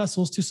need blood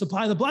vessels to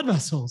supply the blood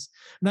vessels.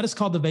 And that is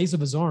called the vasa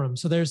vasorum.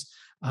 So there's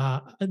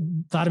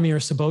Vladimir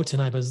Subotin,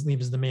 I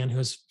believe, is the man who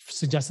has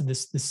suggested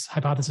this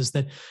hypothesis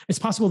that it's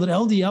possible that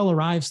LDL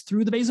arrives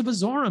through the vasa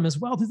vasorum as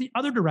well, through the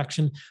other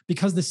direction,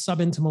 because this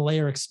subintimal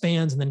layer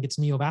expands and then gets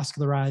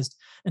neovascularized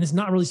and is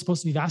not really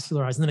supposed to be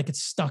vascularized, and then it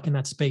gets stuck in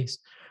that space.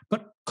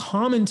 But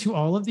common to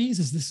all of these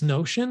is this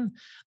notion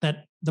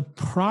that the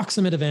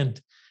proximate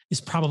event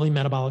is probably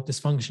metabolic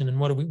dysfunction. And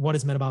what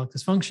is metabolic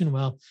dysfunction?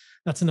 Well,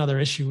 that's another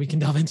issue we can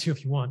delve into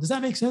if you want. Does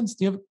that make sense?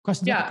 Do you have a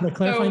question? Yeah. Can I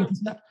clarify anything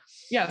to that?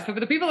 Yeah. So for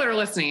the people that are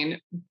listening,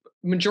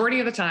 majority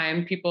of the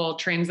time, people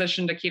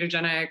transition to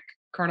ketogenic,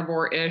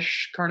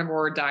 carnivore-ish,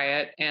 carnivore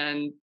diet,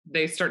 and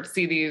they start to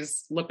see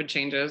these lipid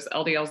changes,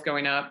 LDLs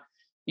going up.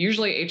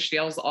 Usually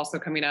HDL is also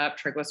coming up,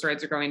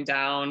 triglycerides are going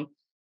down,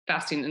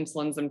 fasting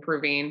insulin's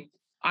improving.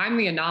 I'm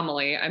the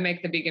anomaly. I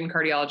make the vegan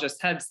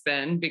cardiologist head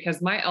spin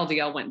because my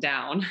LDL went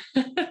down.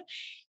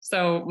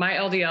 So my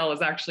LDL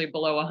is actually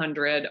below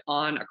 100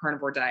 on a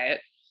carnivore diet.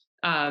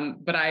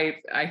 But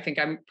I think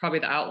I'm probably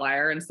the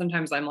outlier. And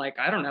sometimes I'm like,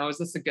 I don't know, is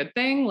this a good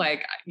thing?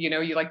 Like, you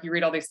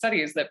read all these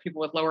studies that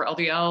people with lower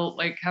LDL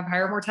like have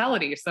higher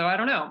mortality. So I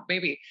don't know,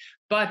 maybe,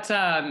 but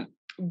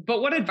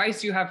what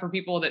advice do you have for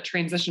people that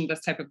transition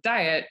this type of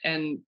diet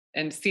and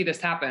see this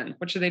happen?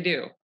 What should they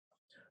do?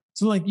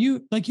 So like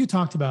you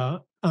talked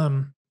about,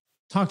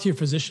 talk to your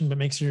physician, but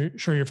make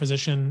sure your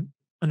physician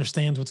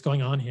understands what's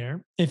going on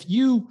here. If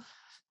you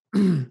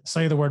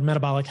say the word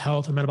metabolic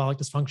health or metabolic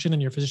dysfunction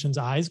and your physician's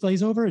eyes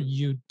glaze over,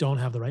 you don't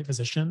have the right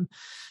physician.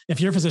 If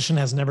your physician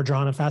has never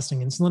drawn a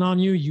fasting insulin on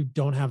you, you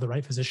don't have the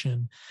right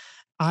physician.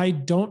 I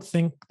don't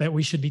think that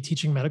we should be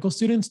teaching medical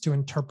students to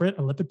interpret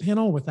a lipid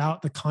panel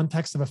without the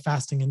context of a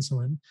fasting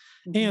insulin.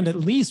 Mm-hmm. And at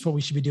least what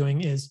we should be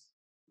doing is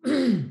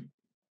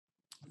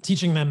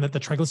teaching them that the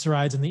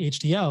triglycerides and the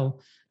HDL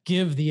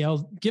give the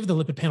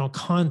lipid panel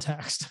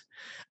context,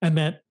 and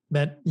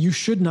that you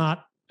should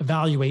not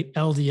evaluate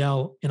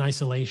LDL in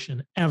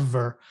isolation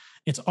ever.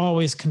 It's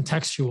always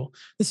contextual.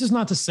 This is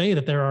not to say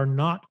that there are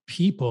not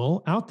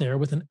people out there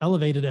with an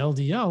elevated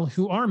LDL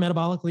who are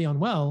metabolically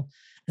unwell,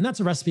 and that's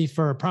a recipe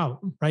for a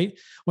problem, right?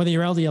 Whether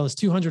your LDL is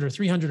 200 or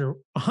 300 or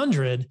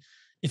 100,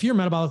 if you're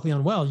metabolically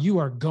unwell, you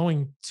are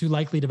going to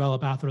likely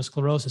develop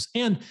atherosclerosis.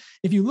 And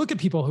if you look at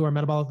people who are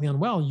metabolically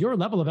unwell, your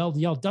level of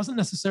LDL doesn't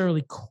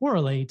necessarily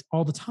correlate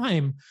all the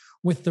time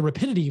with the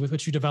rapidity with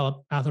which you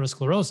develop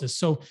atherosclerosis.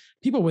 So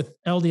people with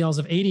LDLs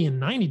of 80 and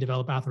 90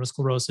 develop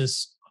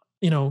atherosclerosis,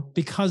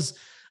 because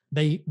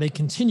they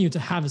continue to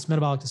have this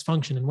metabolic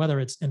dysfunction, and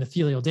whether it's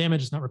endothelial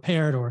damage is not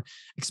repaired, or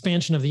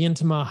expansion of the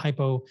intima,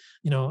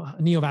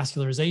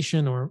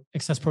 neovascularization, or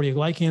excess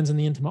proteoglycans in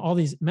the intima, all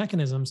these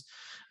mechanisms,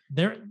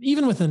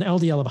 even with an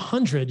LDL of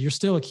 100, you're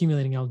still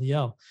accumulating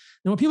LDL.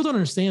 Now, what people don't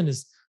understand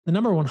is the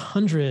number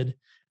 100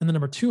 and the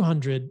number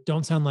 200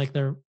 sound like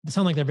they're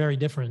very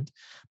different.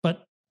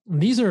 But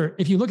these are,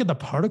 if you look at the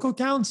particle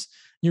counts,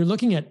 you're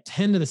looking at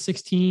 10 to the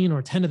 16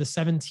 or 10 to the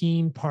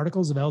 17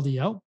 particles of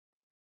LDL.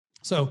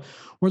 So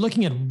we're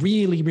looking at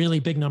really, really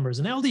big numbers.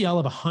 An LDL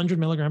of 100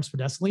 milligrams per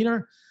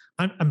deciliter,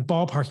 I'm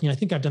ballparking, I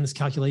think I've done this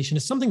calculation,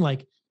 is something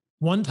like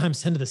 1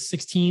 times 10 to the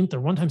 16th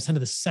or 1 times 10 to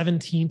the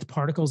 17th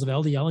particles of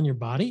LDL in your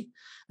body.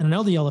 And an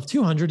LDL of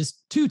 200 is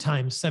 2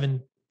 times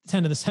 10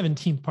 to the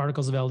 17th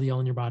particles of LDL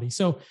in your body.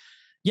 So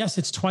yes,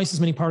 it's twice as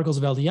many particles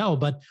of LDL,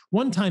 but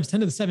 1 times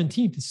 10 to the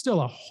 17th is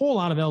still a whole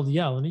lot of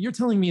LDL. And you're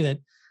telling me that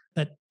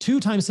 2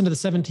 times 10 to the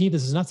 17th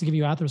is enough to give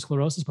you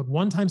atherosclerosis, but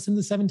 1 times 10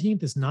 to the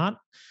 17th is not,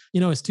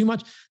 is too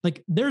much.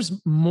 Like,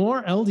 there's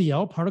more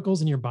LDL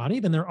particles in your body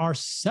than there are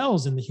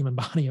cells in the human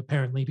body,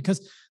 apparently,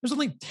 because there's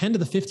only 10 to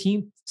the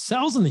 15th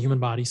cells in the human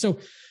body. So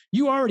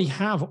you already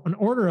have an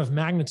order of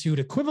magnitude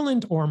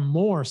equivalent or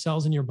more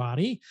cells in your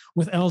body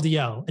with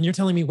LDL. And you're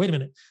telling me, wait a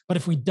minute, but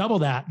if we double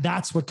that,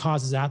 that's what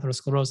causes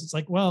atherosclerosis. It's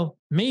like, well,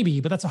 maybe,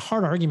 but that's a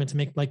hard argument to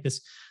make. Like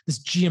this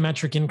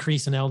geometric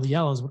increase in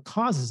LDL is what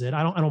causes it.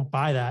 I don't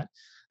buy that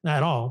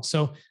at all.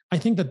 So I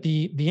think that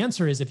the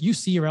answer is, if you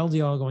see your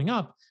LDL going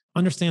up,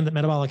 understand that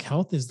metabolic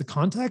health is the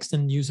context,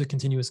 and use a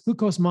continuous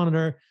glucose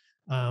monitor.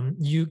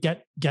 You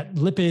get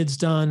lipids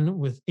done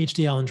with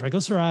HDL and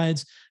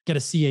triglycerides, get a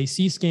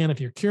CAC scan if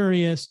you're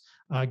curious,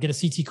 get a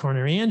CT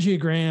coronary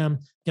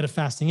angiogram, get a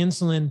fasting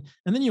insulin,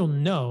 and then you'll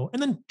know,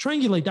 and then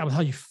triangulate that with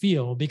how you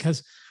feel.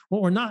 Because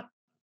what we're not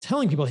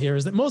telling people here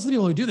is that most of the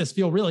people who do this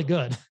feel really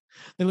good.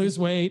 They lose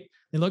weight,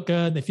 they look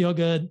good, they feel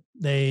good,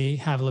 they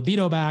have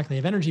libido back, they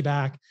have energy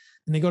back,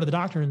 and they go to the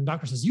doctor, and the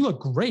doctor says, "You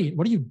look great.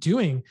 What are you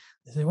doing?"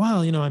 They say,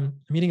 "Well, I'm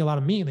eating a lot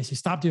of meat." And they say,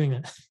 "Stop doing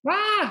that."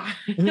 Wow.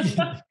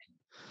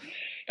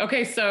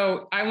 Okay.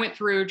 So I went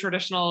through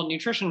traditional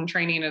nutrition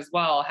training as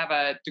well, have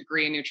a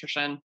degree in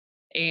nutrition.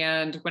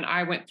 And when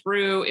I went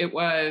through, it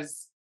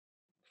was,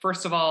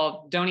 first of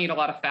all, don't eat a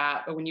lot of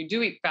fat, but when you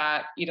do eat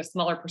fat, eat a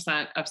smaller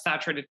percent of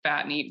saturated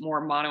fat and eat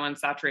more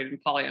monounsaturated and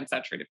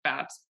polyunsaturated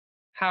fats.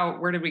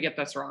 Where did we get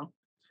this wrong?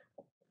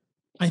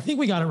 I think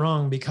we got it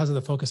wrong because of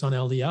the focus on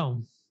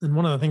LDL. And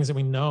one of the things that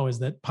we know is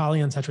that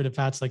polyunsaturated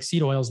fats like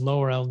seed oils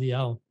lower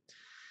LDL.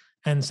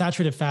 And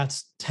saturated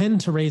fats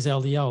tend to raise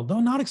LDL, though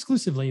not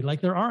exclusively.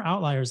 Like there are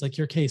outliers like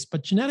your case,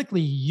 but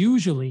genetically,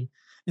 usually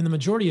in the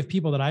majority of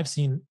people that I've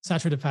seen,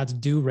 saturated fats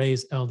do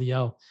raise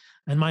LDL.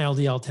 And my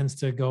LDL tends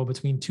to go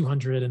between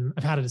 200 and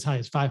I've had it as high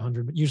as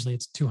 500, but usually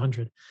it's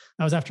 200.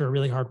 That was after a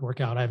really hard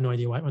workout. I have no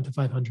idea why it went to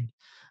 500.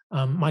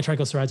 My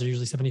triglycerides are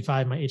usually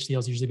 75. My HDL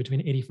is usually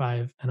between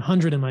 85 and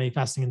 100, and my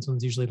fasting insulin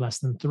is usually less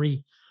than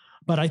 3.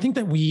 But I think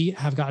that we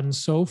have gotten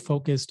so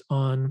focused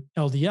on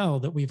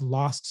LDL that we've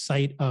lost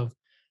sight of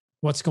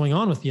what's going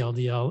on with the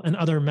LDL and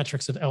other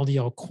metrics of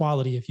LDL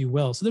quality, if you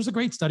will. So there's a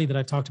great study that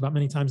I've talked about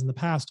many times in the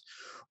past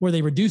where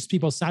they reduced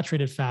people's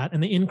saturated fat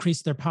and they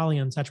increased their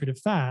polyunsaturated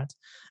fat.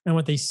 And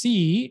what they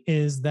see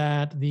is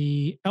that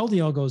the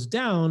LDL goes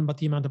down, but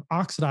the amount of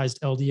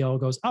oxidized LDL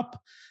goes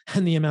up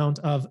and the amount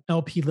of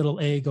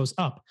Lp(a) goes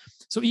up.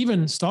 So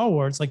even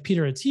stalwarts like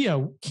Peter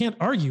Attia can't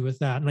argue with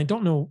that. And I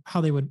don't know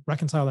how they would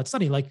reconcile that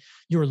study. Like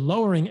you're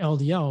lowering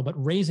LDL,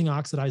 but raising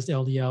oxidized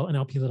LDL and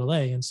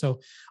Lp(a). And so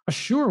a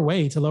sure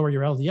way to lower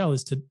your LDL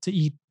is to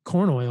eat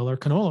corn oil or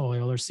canola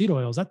oil or seed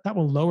oils. That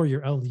will lower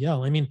your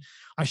LDL. I mean,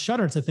 I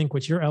shudder to think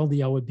what your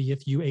LDL would be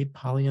if you ate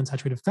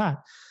polyunsaturated fat.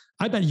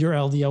 I bet your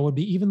LDL would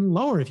be even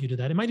lower if you did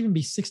that. It might even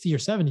be 60 or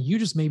 70. You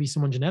just may be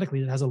someone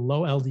genetically that has a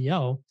low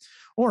LDL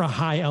or a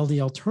high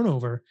LDL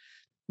turnover.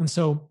 And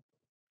so,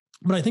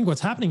 but I think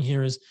what's happening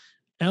here is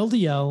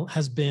LDL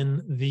has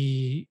been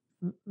the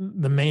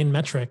main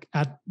metric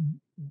at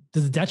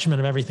the detriment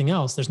of everything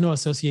else. There's no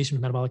association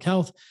with metabolic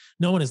health.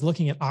 No one is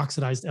looking at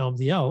oxidized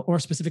LDL, or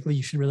specifically,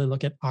 you should really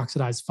look at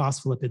oxidized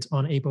phospholipids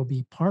on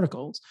ApoB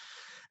particles.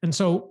 And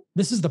so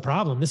this is the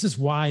problem. This is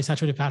why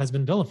saturated fat has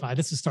been vilified.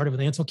 This has started with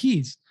Ancel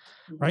Keys,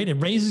 right? It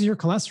raises your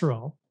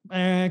cholesterol,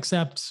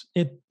 except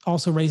it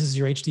also raises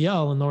your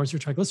HDL and lowers your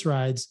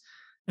triglycerides.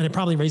 And it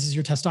probably raises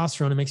your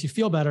testosterone and makes you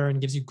feel better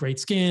and gives you great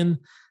skin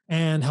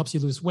and helps you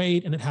lose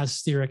weight. And it has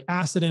stearic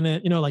acid in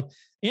it. You know, like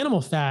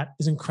animal fat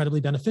is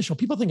incredibly beneficial.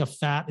 People think of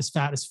fat is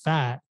fat is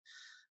fat.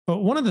 But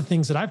one of the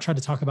things that I've tried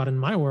to talk about in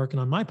my work and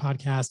on my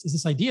podcast is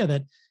this idea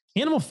that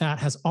animal fat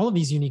has all of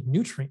these unique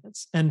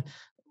nutrients. And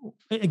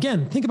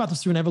again, think about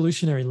this through an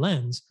evolutionary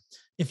lens.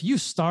 If you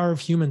starve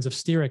humans of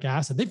stearic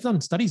acid, they've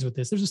done studies with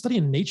this. There's a study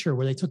in Nature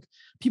where they took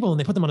people and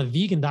they put them on a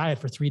vegan diet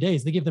for 3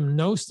 days. They give them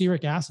no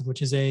stearic acid,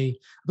 which is I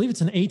believe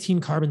it's an 18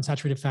 carbon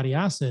saturated fatty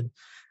acid.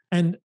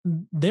 And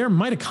their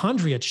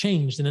mitochondria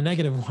changed in a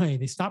negative way.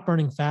 They stopped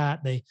burning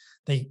fat. They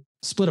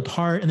split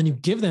apart. And then you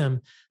give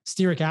them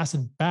stearic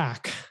acid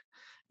back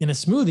in a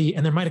smoothie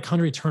and their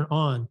mitochondria turn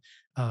on.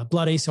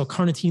 Blood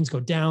acylcarnitines go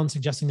down,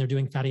 suggesting they're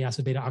doing fatty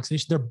acid beta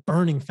oxidation. They're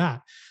burning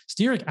fat.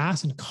 Stearic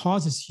acid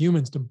causes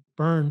humans to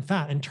burn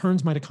fat and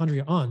turns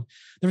mitochondria on.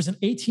 There's an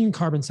 18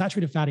 carbon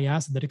saturated fatty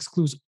acid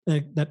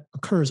that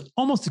occurs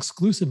almost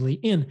exclusively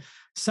in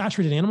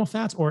saturated animal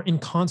fats, or in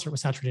concert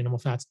with saturated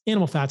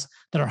animal fats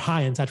that are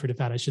high in saturated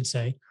fat, I should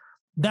say.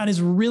 That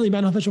is really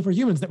beneficial for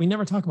humans that we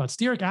never talk about.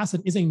 Stearic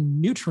acid is a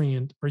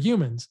nutrient for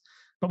humans,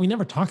 but we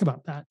never talk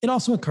about that. It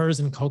also occurs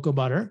in cocoa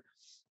butter.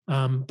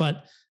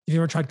 But if you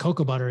ever tried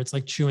cocoa butter, it's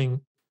like chewing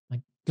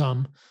like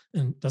gum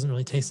and doesn't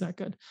really taste that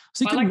good.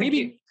 So you can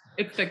maybe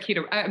it's the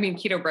keto. I mean,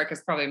 keto brick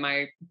is probably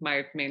my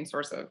main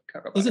source of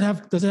cocoa butter.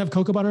 Does it have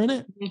cocoa butter in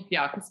it?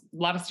 Yeah, a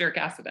lot of stearic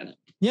acid in it.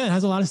 Yeah, it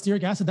has a lot of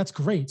stearic acid. That's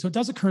great. So it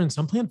does occur in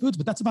some plant foods,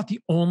 but that's about the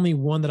only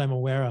one that I'm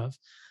aware of.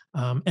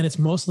 And it's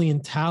mostly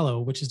in tallow,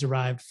 which is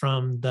derived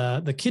from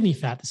the kidney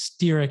fat, the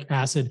stearic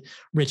acid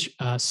rich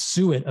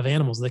suet of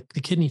animals,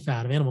 the kidney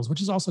fat of animals,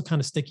 which is also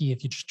kind of sticky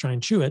if you just try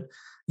and chew it.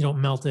 You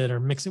don't melt it or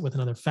mix it with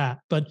another fat.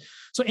 But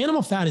so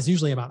animal fat is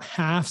usually about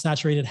half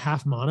saturated,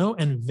 half mono,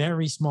 and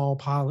very small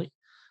poly,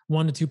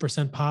 1% to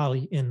 2%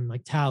 poly in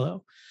like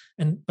tallow.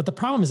 But the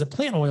problem is that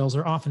plant oils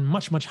are often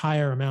much, much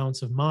higher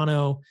amounts of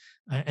mono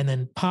and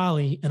then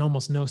poly and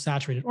almost no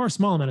saturated or a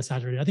small amount of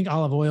saturated. I think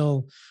olive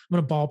oil, I'm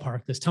going to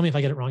ballpark this. Tell me if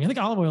I get it wrong. I think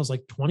olive oil is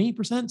like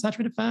 20%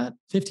 saturated fat,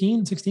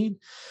 15, 16.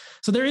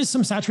 So there is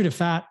some saturated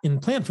fat in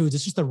plant foods.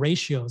 It's just the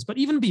ratios. But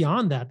even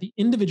beyond that, the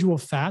individual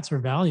fats are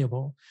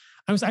valuable.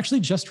 I was actually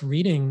just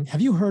reading,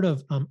 have you heard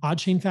of odd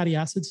chain fatty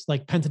acids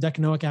like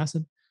pentadecanoic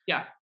acid?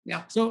 Yeah.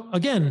 So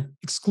again,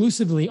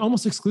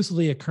 almost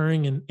exclusively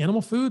occurring in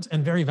animal foods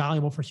and very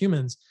valuable for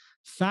humans.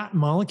 Fat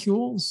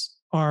molecules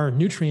are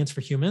nutrients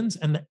for humans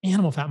and the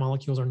animal fat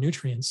molecules are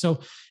nutrients.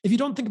 So if you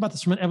don't think about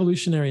this from an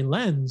evolutionary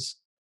lens,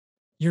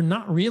 you're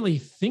not really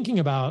thinking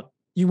about,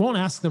 you won't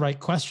ask the right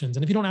questions.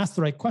 And if you don't ask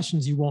the right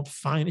questions, if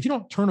you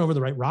don't turn over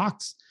the right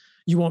rocks,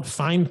 you won't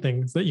find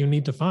things that you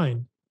need to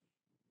find.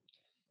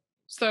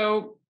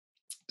 So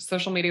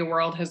social media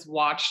world has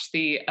watched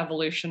the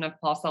evolution of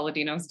Paul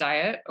Saladino's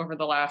diet over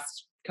the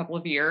last couple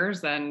of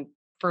years, and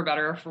for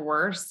better or for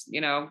worse,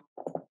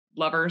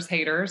 lovers,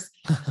 haters,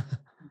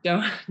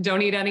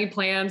 don't eat any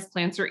plants.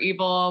 Plants are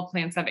evil.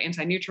 Plants have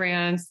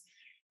anti-nutrients.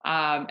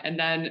 And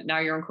then now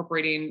you're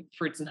incorporating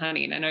fruits and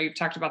honey. And I know you've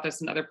talked about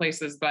this in other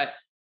places, but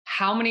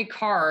how many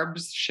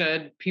carbs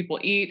should people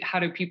eat? How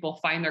do people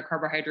find their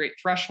carbohydrate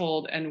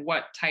threshold, and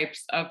what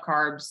types of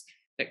carbs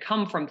that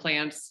come from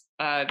plants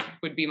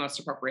would be most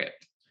appropriate?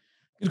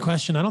 Good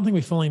question. I don't think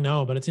we fully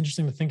know, but it's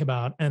interesting to think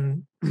about.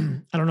 And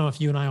I don't know if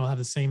you and I will have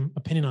the same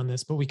opinion on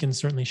this, but we can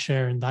certainly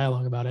share and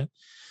dialogue about it.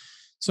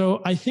 So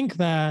I think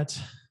that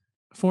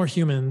for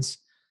humans,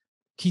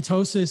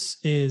 ketosis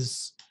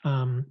is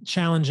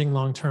challenging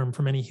long-term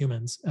for many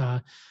humans.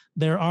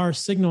 There are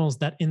signals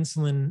that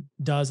insulin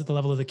does at the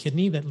level of the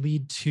kidney that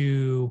lead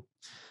to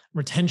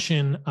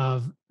retention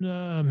of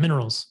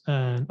minerals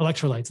and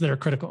electrolytes that are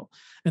critical.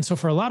 And so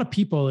for a lot of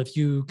people, if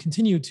you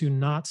continue to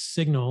not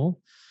signal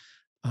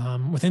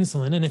with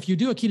insulin, and if you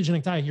do a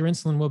ketogenic diet, your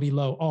insulin will be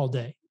low all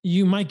day.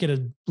 You might get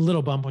a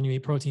little bump when you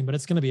eat protein, but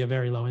it's going to be a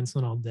very low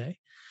insulin all day.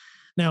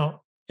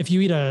 Now, if you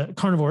eat a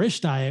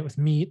carnivore-ish diet with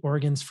meat,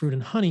 organs, fruit,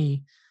 and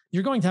honey,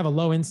 you're going to have a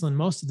low insulin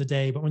most of the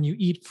day, but when you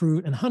eat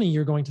fruit and honey,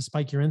 you're going to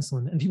spike your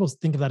insulin. And people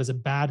think of that as a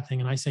bad thing.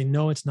 And I say,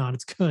 no, it's not.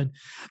 It's good.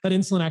 That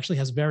insulin actually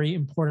has very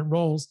important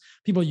roles.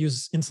 People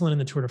use insulin in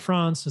the Tour de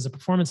France as a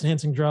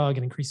performance-enhancing drug.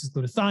 It increases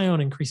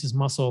glutathione, increases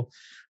muscle.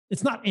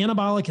 It's not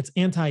anabolic, it's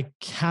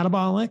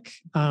anti-catabolic.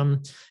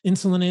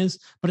 Insulin is,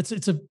 but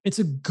it's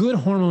a good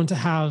hormone to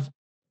have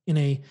in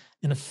a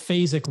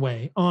phasic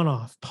way, on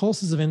off.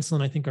 Pulses of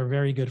insulin, I think, are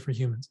very good for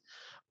humans.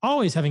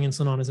 Always having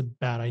insulin on is a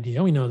bad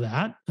idea. We know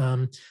that.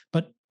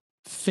 But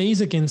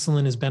phasic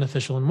insulin is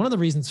beneficial. And one of the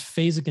reasons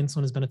phasic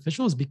insulin is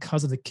beneficial is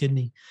because of the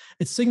kidney.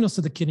 It signals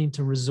to the kidney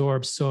to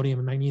resorb sodium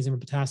and magnesium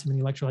and potassium and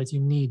the electrolytes you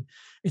need.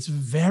 It's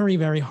very,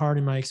 very hard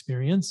in my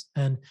experience.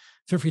 And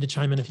feel free to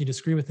chime in if you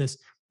disagree with this.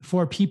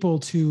 For people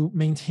to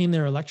maintain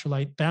their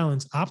electrolyte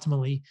balance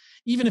optimally,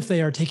 even if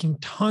they are taking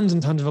tons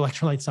and tons of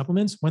electrolyte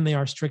supplements when they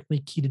are strictly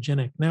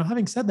ketogenic. Now,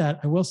 having said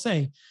that, I will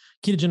say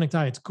ketogenic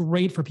diet's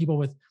great for people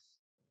with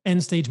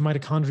end-stage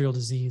mitochondrial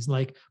disease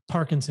like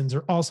Parkinson's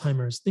or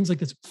Alzheimer's, things like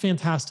this.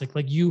 Fantastic.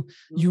 Like you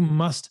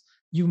must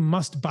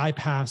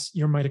bypass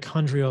your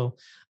mitochondrial,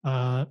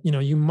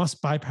 you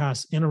must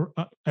bypass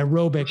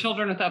aerobic.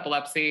 Children with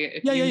epilepsy.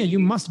 If you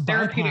must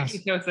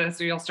therapeutic bypass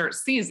ketosis, or you'll start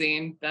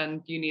seizing,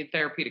 then you need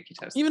therapeutic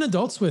ketosis. Even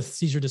adults with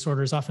seizure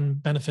disorders often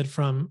benefit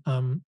from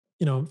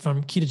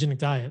ketogenic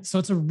diet. So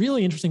it's a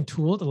really interesting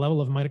tool at the level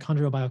of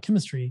mitochondrial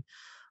biochemistry.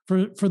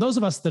 For those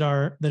of us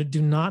that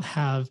do not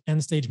have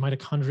end-stage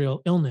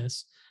mitochondrial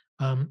illness,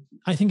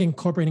 I think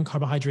incorporating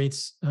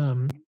carbohydrates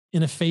in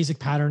a phasic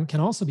pattern can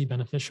also be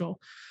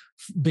beneficial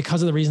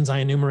because of the reasons I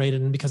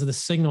enumerated and because of the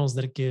signals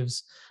that it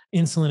gives.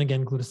 Insulin,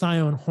 again,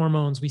 glutathione,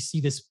 hormones, we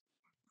see this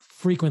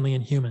frequently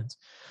in humans.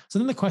 So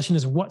then the question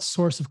is, what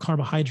source of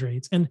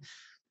carbohydrates? And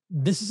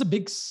this is a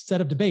big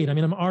set of debate. I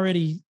mean, I'm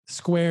already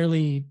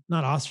squarely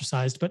not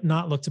ostracized, but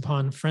not looked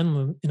upon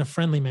in a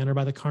friendly manner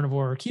by the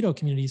carnivore or keto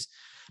communities,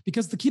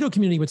 because the keto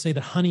community would say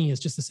that honey is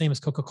just the same as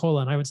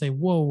Coca-Cola. And I would say,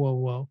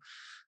 whoa.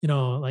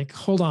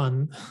 Hold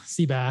on,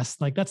 Seabass.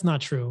 Like, that's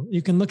not true.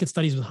 You can look at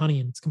studies with honey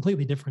and it's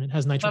completely different. It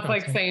has nitric oxide.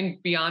 That's like saying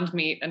Beyond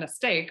Meat and a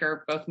steak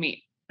are both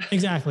meat.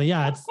 Exactly.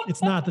 Yeah.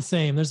 It's not the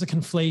same. There's a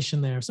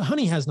conflation there. So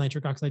honey has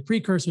nitric oxide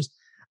precursors.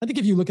 I think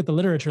if you look at the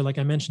literature, like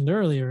I mentioned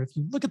earlier, if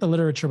you look at the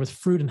literature with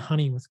fruit and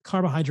honey, with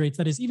carbohydrates,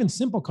 that is even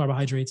simple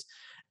carbohydrates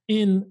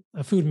in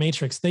a food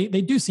matrix, they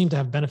do seem to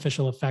have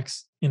beneficial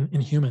effects in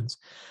humans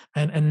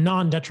and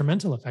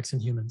non-detrimental effects in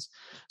humans.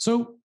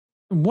 So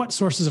what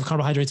sources of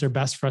carbohydrates are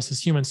best for us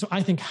as humans? So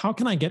I think, how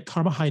can I get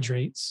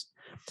carbohydrates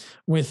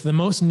with the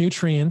most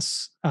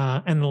nutrients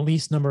and the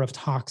least number of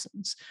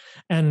toxins?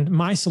 And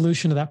my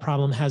solution to that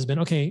problem has been,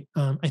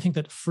 I think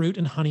that fruit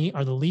and honey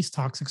are the least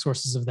toxic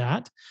sources of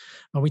that.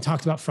 We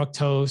talked about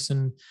fructose,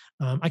 and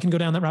I can go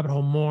down that rabbit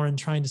hole more and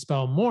try and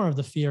dispel more of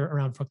the fear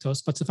around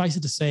fructose. But suffice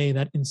it to say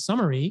that in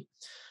summary,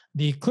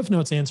 the Cliff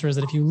Notes answer is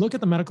that if you look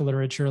at the medical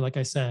literature, like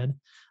I said,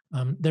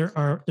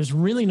 there's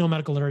really no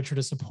medical literature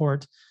to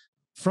support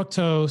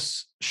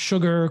fructose,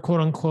 sugar,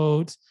 quote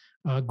unquote,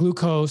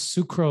 glucose,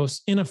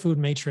 sucrose in a food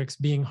matrix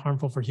being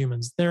harmful for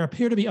humans. There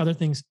appear to be other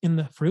things in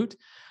the fruit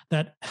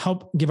that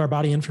help give our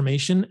body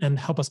information and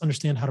help us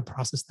understand how to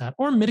process that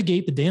or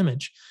mitigate the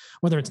damage,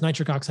 whether it's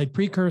nitric oxide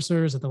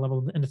precursors at the level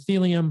of the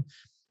endothelium.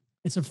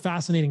 It's a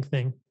fascinating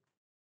thing.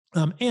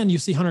 And you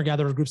see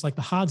hunter-gatherer groups like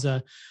the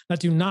Hadza that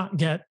do not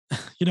get,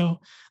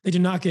 they do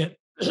not get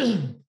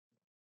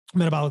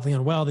metabolically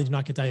unwell. They do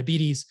not get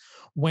diabetes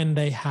when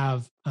they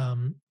have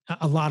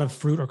a lot of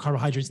fruit or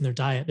carbohydrates in their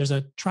diet. There's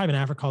a tribe in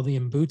Africa called the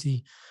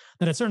Mbuti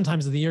that at certain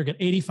times of the year get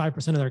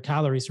 85% of their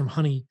calories from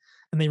honey,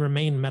 and they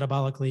remain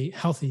metabolically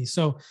healthy.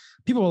 So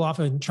people will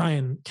often try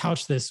and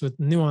couch this with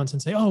nuance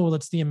and say, oh, well,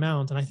 it's the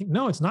amount. And I think,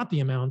 no, it's not the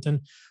amount.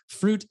 And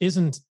fruit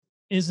isn't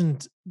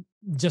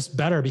just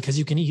better because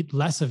you can eat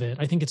less of it.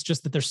 I think it's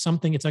just that there's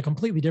something, it's a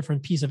completely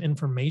different piece of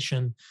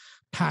information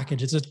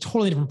package. It's a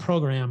totally different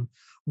program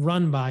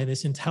run by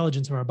this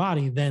intelligence of our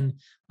body than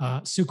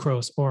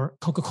sucrose or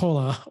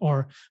Coca-Cola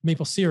or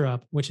maple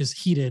syrup, which is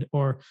heated,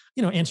 or,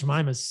 Aunt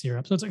Jemima's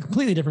syrup. So it's a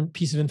completely different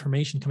piece of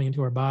information coming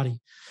into our body.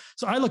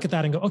 So I look at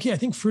that and go, okay, I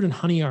think fruit and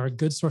honey are a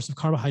good source of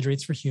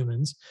carbohydrates for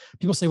humans.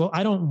 People say, well,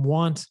 I don't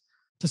want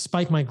to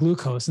spike my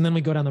glucose. And then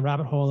we go down the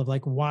rabbit hole of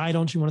like, why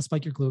don't you want to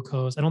spike your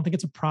glucose? I don't think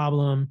it's a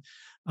problem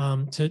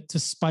to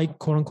spike,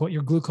 quote unquote,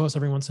 your glucose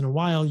every once in a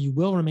while. You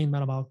will remain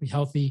metabolically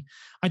healthy.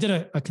 I did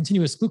a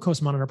continuous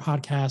glucose monitor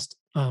podcast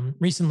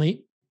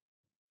recently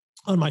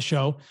on my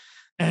show.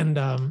 And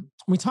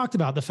we talked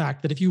about the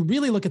fact that if you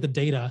really look at the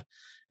data,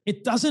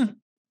 it doesn't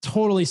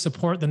totally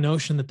support the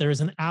notion that there is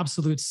an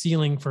absolute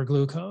ceiling for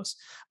glucose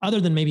other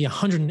than maybe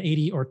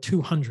 180 or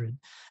 200.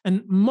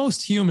 And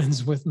most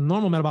humans with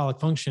normal metabolic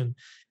function,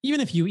 even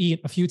if you eat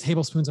a few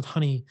tablespoons of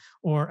honey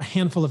or a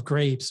handful of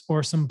grapes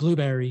or some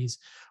blueberries.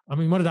 I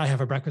mean, what did I have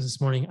for breakfast this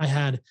morning? I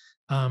had,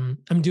 I'm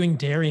doing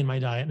dairy in my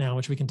diet now,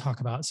 which we can talk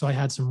about. So I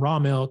had some raw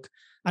milk.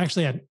 I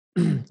actually had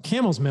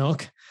camel's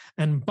milk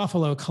and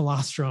buffalo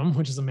colostrum,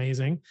 which is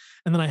amazing.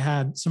 And then I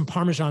had some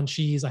Parmesan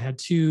cheese. I had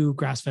 2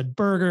 grass-fed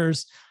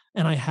burgers.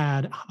 And I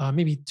had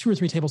maybe 2 or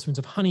 3 tablespoons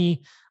of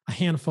honey, a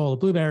handful of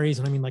blueberries,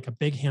 and I mean like a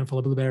big handful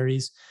of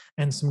blueberries,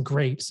 and some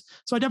grapes.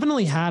 So I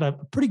definitely had a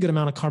pretty good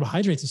amount of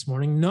carbohydrates this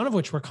morning, none of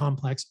which were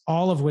complex,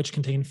 all of which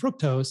contained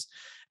fructose.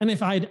 And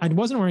if I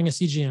wasn't wearing a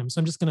CGM, so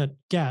I'm just going to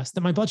guess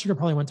that my blood sugar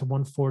probably went to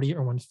 140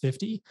 or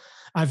 150.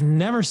 I've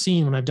never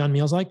seen when I've done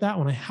meals like that,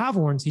 when I have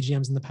worn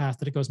CGMs in the past,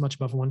 that it goes much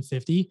above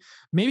 150,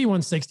 maybe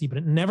 160, but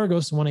it never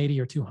goes to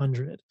 180 or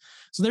 200.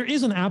 So there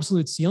is an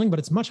absolute ceiling, but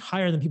it's much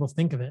higher than people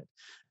think of it.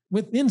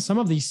 Within some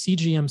of these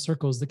CGM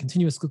circles, the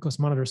continuous glucose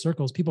monitor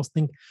circles, people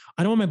think,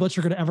 I don't want my blood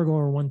sugar to ever go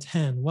over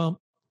 110. Well,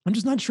 I'm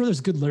just not sure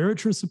there's good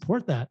literature to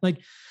support that. Like,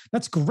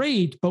 that's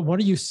great, but what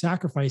are you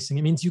sacrificing?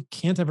 It means you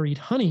can't ever eat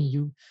honey.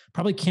 You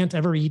probably can't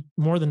ever eat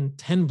more than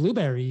 10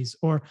 blueberries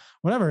or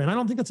whatever. And I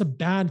don't think that's a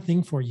bad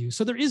thing for you.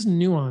 So there is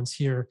nuance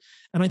here.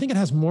 And I think it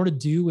has more to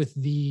do with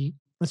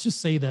let's just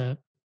say the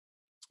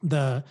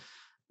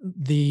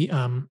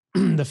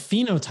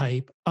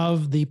phenotype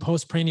of the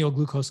postprandial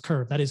glucose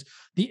curve. That is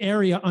the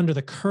area under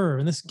the curve.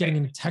 And this is getting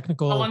into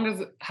technical.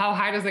 How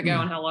high does it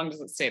go and how long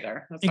does it stay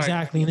there? That's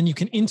exactly. And then you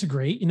can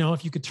integrate,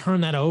 if you could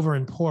turn that over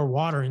and pour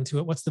water into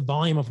it, what's the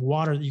volume of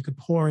water that you could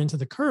pour into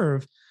the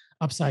curve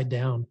upside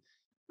down?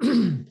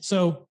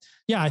 So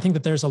yeah, I think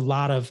that there's a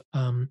lot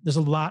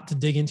to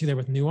dig into there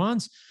with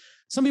nuance.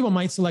 Some people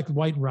might select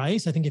white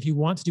rice. I think if you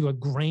want to do a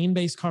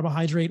grain-based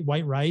carbohydrate,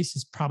 white rice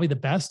is probably the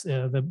best.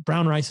 The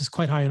brown rice is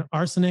quite high in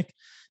arsenic.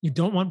 You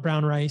don't want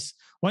brown rice.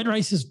 White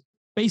rice is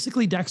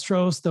basically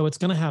dextrose, though it's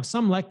going to have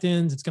some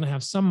lectins. It's going to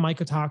have some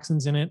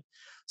mycotoxins in it.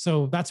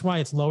 So that's why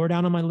it's lower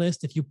down on my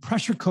list. If you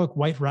pressure cook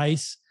white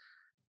rice,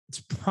 it's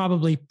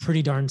probably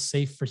pretty darn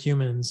safe for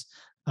humans.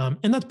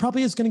 And that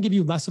probably is going to give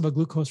you less of a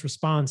glucose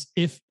response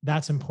if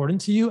that's important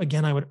to you.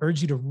 Again, I would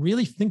urge you to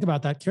really think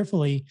about that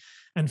carefully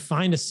and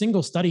find a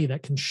single study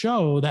that can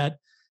show that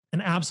an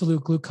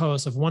absolute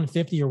glucose of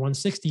 150 or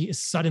 160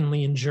 is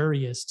suddenly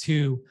injurious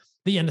to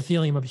the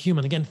endothelium of a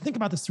human. Again, think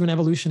about this through an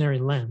evolutionary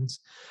lens.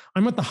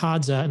 I'm with the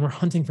Hadza and we're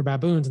hunting for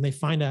baboons and they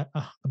find a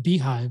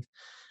beehive.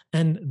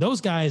 And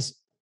those guys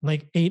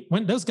went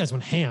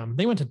ham.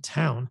 They went to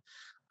town.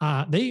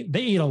 They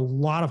ate a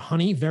lot of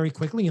honey very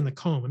quickly in the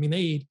comb. I mean, they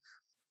ate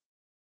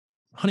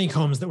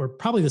honeycombs that were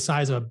probably the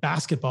size of a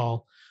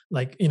basketball,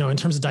 in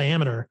terms of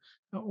diameter,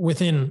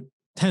 within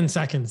 10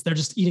 seconds. They're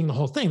just eating the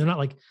whole thing. They're not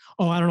like,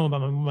 oh, I don't know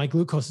about my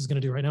glucose is going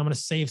to do right now. I'm going to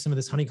save some of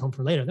this honeycomb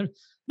for later.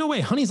 No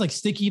way. Honey's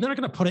sticky. They're not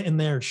going to put it in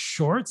their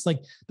shorts. They're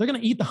going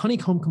to eat the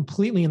honeycomb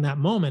completely in that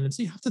moment. And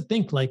so you have to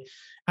think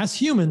as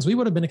humans, we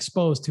would have been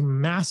exposed to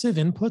massive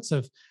inputs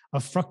of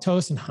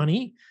fructose and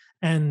honey.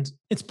 And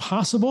it's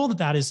possible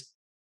that is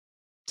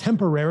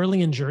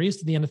temporarily injurious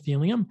to the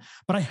endothelium,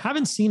 but I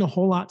haven't seen a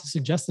whole lot to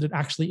suggest that it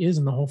actually is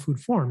in the whole food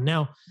form.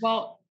 Now,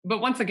 but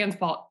once again,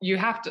 Paul, you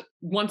have to,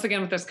 once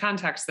again, with this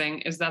context thing,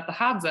 is that the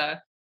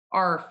Hadza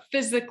are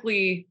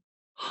physically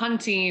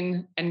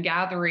hunting and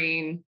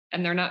gathering,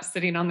 and they're not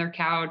sitting on their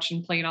couch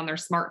and playing on their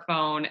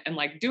smartphone and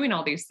doing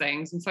all these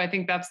things. And so I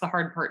think that's the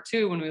hard part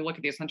too, when we look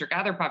at these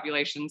hunter-gatherer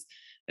populations,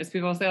 is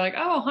people say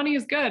oh, honey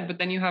is good. But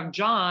then you have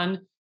John,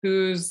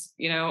 who's,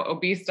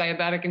 obese,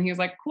 diabetic, and he's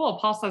like, cool,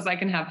 Paul says I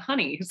can have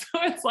honey. So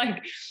it's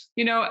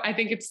I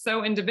think it's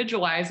so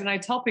individualized. And I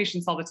tell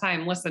patients all the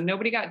time, listen,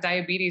 nobody got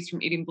diabetes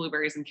from eating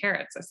blueberries and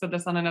carrots. I said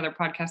this on another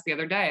podcast the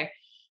other day.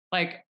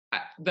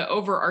 The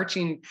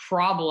overarching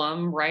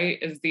problem, right,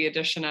 is the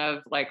addition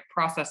of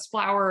processed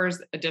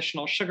flours,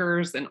 additional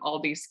sugars, and all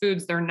these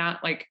foods. They're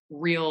not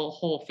real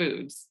whole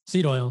foods.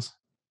 Seed oils,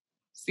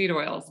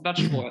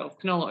 vegetable oils,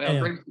 canola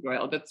oil, grapeseed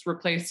oil, that's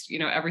replaced,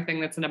 everything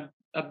that's in a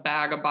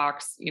bag, a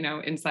box,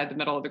 inside the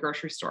middle of the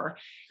grocery store.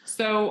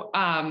 So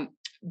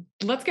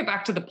let's get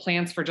back to the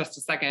plants for just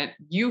a second.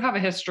 You have a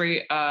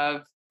history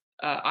of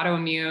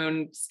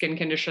autoimmune skin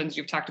conditions.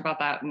 You've talked about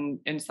that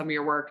in some of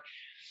your work.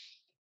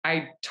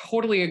 I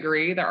totally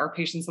agree. There are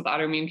patients with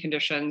autoimmune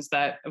conditions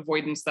that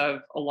avoidance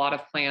of a lot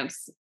of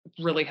plants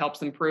really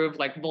helps improve.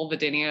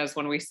 Vulvodynia is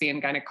one we see in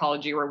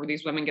gynecology, where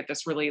these women get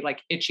this really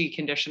itchy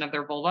condition of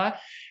their vulva.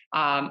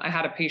 I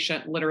had a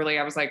patient, literally,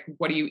 I was like,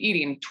 what are you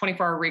eating?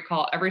 24-hour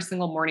recall every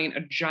single morning,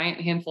 a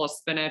giant handful of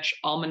spinach,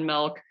 almond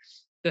milk,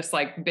 this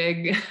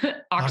big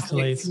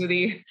oxalate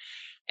smoothie.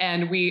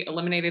 and we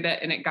eliminated it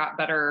and it got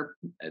better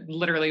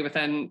literally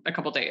within a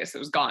couple of days. It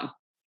was gone.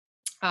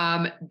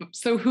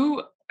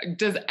 So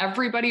does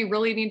everybody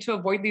really need to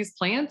avoid these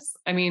plants?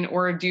 I mean,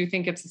 or do you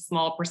think it's a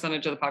small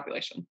percentage of the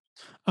population?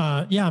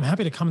 Yeah, I'm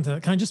happy to come to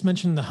that. Can I just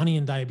mention the honey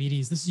and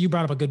diabetes? You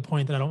brought up a good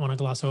point that I don't want to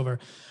gloss over.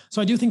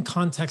 So I do think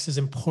context is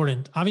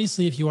important.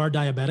 Obviously, if you are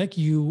diabetic,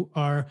 you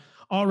are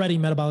already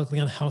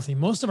metabolically unhealthy.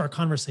 Most of our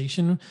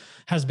conversation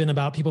has been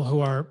about people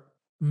who are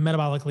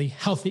metabolically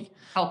healthy.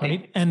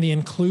 Right? And the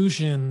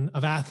inclusion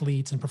of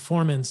athletes and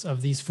performance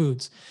of these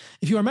foods.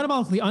 If you are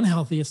metabolically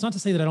unhealthy, it's not to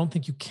say that I don't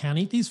think you can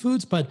eat these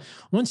foods, but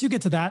once you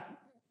get to that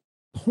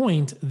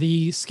point,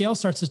 the scale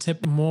starts to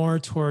tip more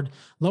toward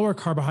lower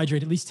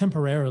carbohydrate, at least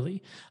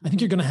temporarily. I think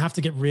you're going to have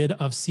to get rid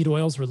of seed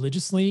oils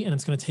religiously, and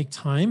it's going to take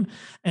time.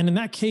 And in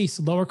that case,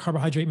 lower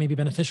carbohydrate may be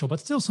beneficial, but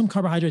still some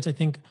carbohydrates, I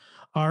think,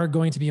 are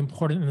going to be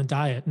important in the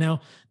diet.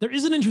 Now, there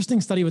is an interesting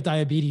study with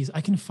diabetes.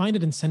 I can find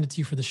it and send it to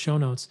you for the show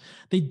notes.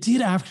 They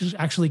did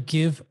actually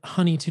give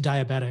honey to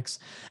diabetics,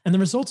 and the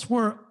results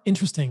were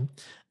interesting.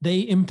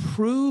 They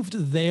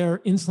improved their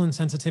insulin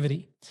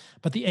sensitivity,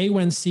 but the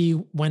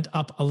A1C went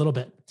up a little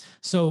bit.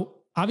 So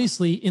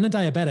obviously, in a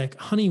diabetic,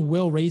 honey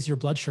will raise your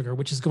blood sugar,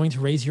 which is going to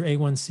raise your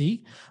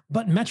A1C,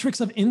 but metrics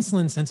of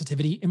insulin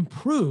sensitivity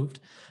improved.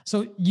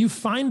 So you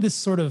find this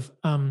sort of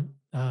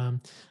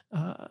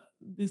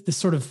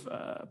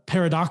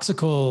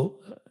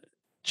paradoxical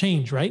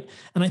change, right?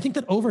 And I think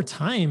that over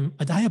time,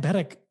 a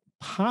diabetic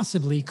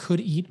possibly could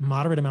eat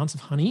moderate amounts of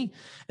honey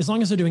as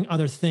long as they're doing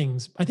other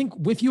things. I think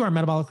if you are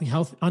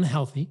metabolically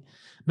unhealthy,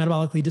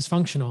 metabolically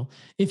dysfunctional,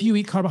 if you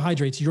eat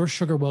carbohydrates, your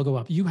sugar will go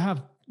up. You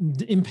have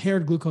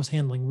impaired glucose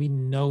handling. We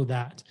know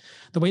that.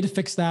 The way to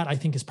fix that, I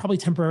think, is probably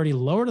temporarily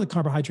lower the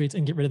carbohydrates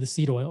and get rid of the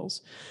seed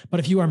oils. But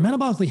if you are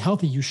metabolically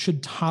healthy, you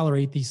should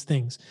tolerate these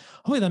things.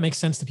 Hopefully that makes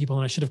sense to people,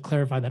 and I should have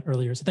clarified that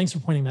earlier. So thanks for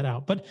pointing that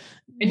out.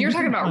 And you're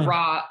talking about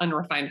raw,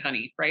 unrefined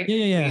honey, right?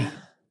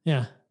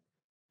 Yeah.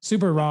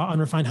 Super raw,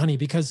 unrefined honey,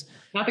 because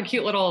not the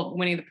cute little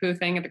Winnie the Pooh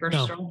thing at the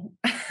grocery store.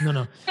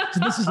 No. So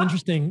this is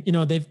interesting.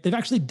 They've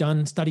actually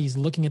done studies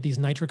looking at these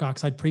nitric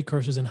oxide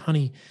precursors in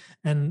honey,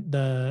 and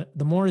the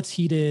more it's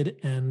heated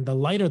and the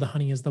lighter the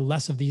honey is, the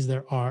less of these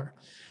there are.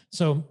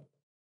 So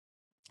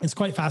it's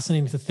quite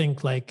fascinating to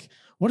think, like,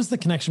 what is the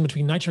connection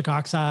between nitric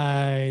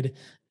oxide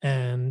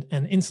and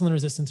insulin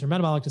resistance or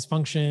metabolic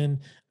dysfunction?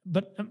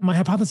 But my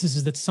hypothesis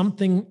is that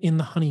something in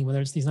the honey,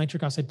 whether it's these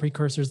nitric oxide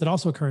precursors that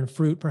also occur in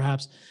fruit,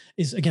 perhaps,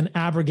 is again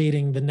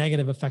abrogating the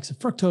negative effects of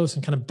fructose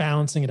and kind of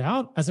balancing it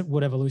out as it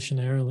would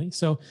evolutionarily.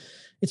 So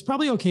it's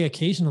probably okay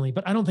occasionally,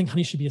 but I don't think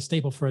honey should be a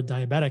staple for a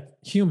diabetic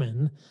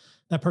human.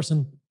 That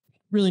person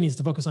really needs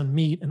to focus on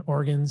meat and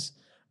organs,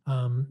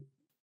 and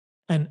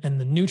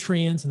the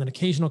nutrients, and then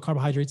occasional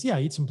carbohydrates. Yeah,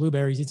 eat some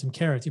blueberries, eat some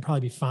carrots, you'd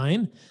probably be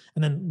fine.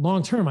 And then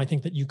long term, I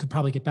think that you could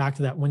probably get back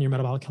to that when your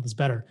metabolic health is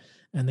better,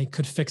 and they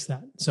could fix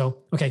that.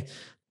 So, okay,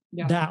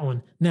 that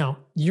one. Now,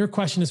 your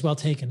question is well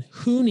taken.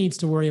 Who needs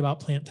to worry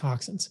about plant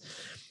toxins?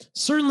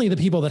 Certainly the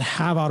people that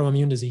have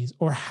autoimmune disease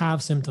or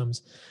have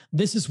symptoms.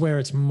 This is where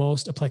it's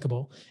most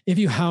applicable. If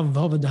you have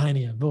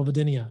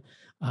vulvodynia,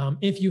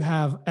 if you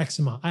have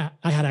eczema,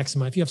 I had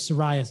eczema, if you have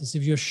psoriasis,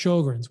 if you have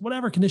Sjogren's,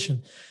 whatever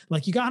condition,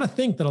 like, you got to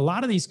think that a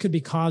lot of these could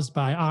be caused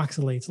by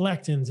oxalates,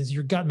 lectins. Is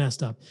your gut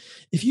messed up?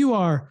 If you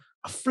are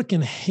a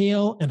freaking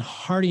hale and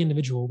hearty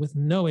individual with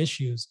no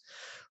issues,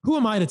 who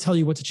am I to tell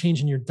you what to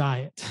change in your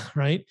diet,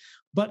 right?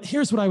 But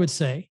here's what I would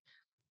say.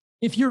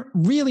 If you're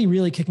really,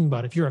 really kicking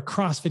butt, if you're a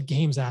CrossFit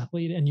Games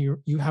athlete and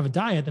you have a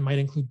diet that might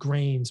include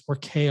grains or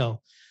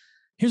kale,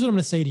 here's what I'm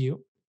going to say to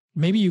you.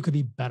 Maybe you could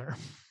be better.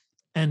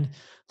 And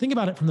think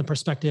about it from the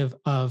perspective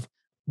of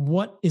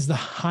what is the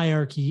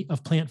hierarchy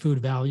of plant food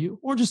value,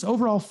 or just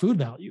overall food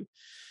value.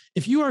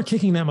 If you are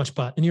kicking that much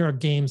butt and you're a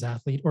games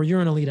athlete, or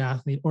you're an elite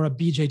athlete, or a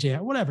BJJ,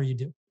 whatever you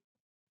do,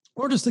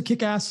 or just a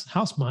kick-ass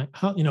house mom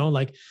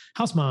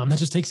that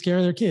just takes care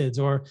of their kids,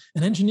 or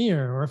an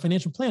engineer or a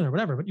financial planner,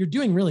 whatever, but you're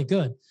doing really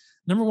good.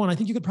 Number one, I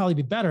think you could probably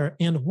be better.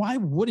 And why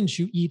wouldn't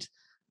you eat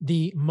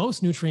the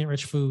most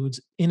nutrient-rich foods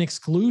in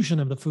exclusion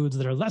of the foods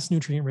that are less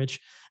nutrient-rich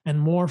and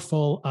more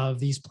full of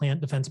these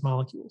plant defense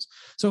molecules?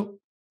 So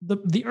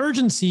the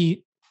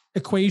urgency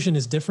equation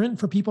is different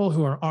for people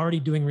who are already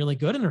doing really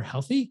good and are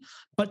healthy.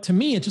 But to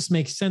me, it just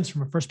makes sense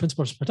from a first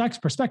principles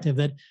perspective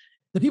that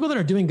the people that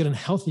are doing good and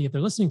healthy, if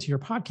they're listening to your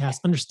podcast,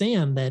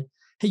 understand that,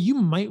 hey, you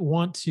might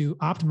want to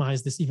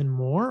optimize this even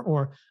more,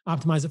 or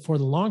optimize it for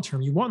the long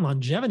term. You want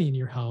longevity in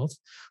your health.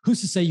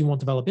 Who's to say you won't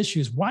develop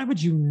issues? Why would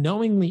you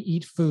knowingly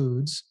eat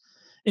foods?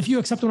 If you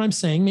accept what I'm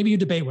saying, maybe you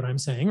debate what I'm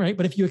saying, right?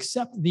 But if you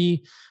accept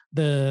the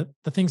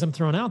things I'm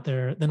throwing out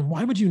there, then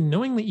why would you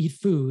knowingly eat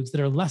foods that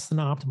are less than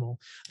optimal,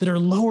 that are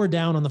lower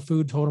down on the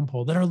food totem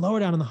pole, that are lower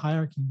down in the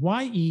hierarchy?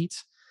 Why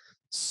eat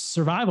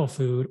survival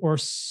food or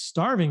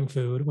starving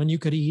food when you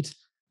could eat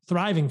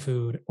thriving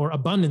food or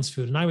abundance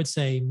food? And I would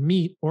say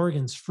meat,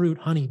 organs, fruit,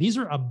 honey. These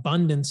are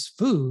abundance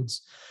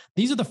foods.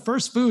 These are the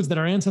first foods that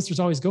our ancestors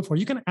always go for.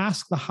 You can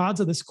ask the Hads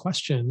of this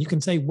question. You can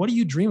say, what do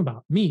you dream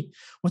about? Meat.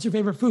 What's your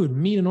favorite food?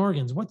 Meat and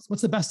organs.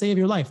 What's the best day of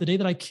your life? The day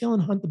that I kill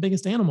and hunt the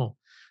biggest animal.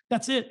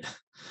 That's it.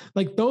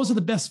 Like those are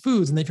the best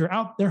foods. And if you're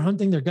out there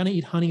hunting, they're going to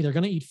eat honey, they're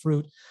going to eat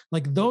fruit.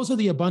 Like those are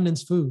the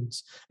abundance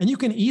foods. And you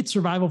can eat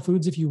survival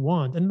foods if you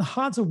want. And the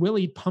Hadza will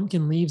eat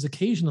pumpkin leaves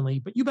occasionally,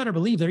 but you better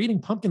believe they're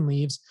eating pumpkin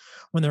leaves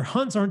when their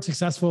hunts aren't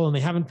successful and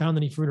they haven't found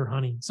any fruit or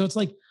honey. So it's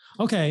like,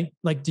 okay,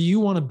 like, do you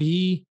want to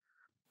be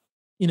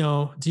in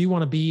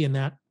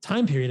that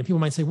time period? And people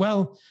might say,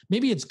 well,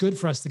 maybe it's good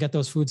for us to get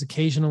those foods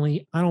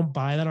occasionally. I don't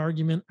buy that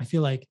argument. I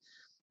feel like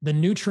the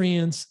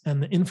nutrients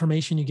and the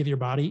information you give your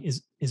body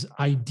is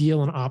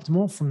ideal and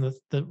optimal from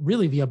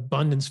the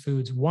abundance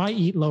foods. Why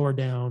eat lower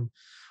down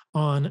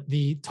on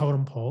the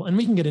totem pole? And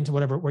we can get into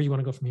where you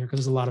want to go from here, because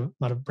there's a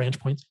lot of branch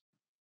points.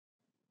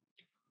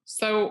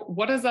 So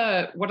what does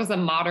a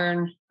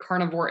modern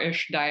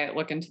carnivore-ish diet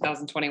look in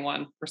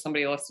 2021 for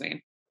somebody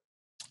listening?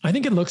 I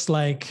think it looks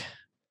like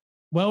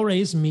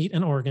well-raised meat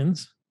and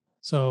organs.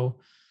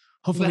 So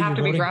hopefully does it have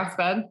to be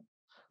grass-fed?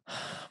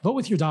 Vote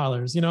with your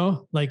dollars,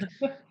 like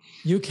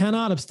you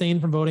cannot abstain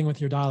from voting with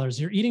your dollars.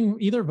 You're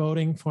either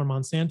voting for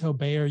Monsanto,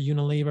 Bayer,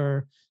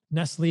 Unilever,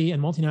 Nestle,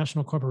 and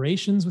multinational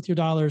corporations with your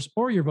dollars,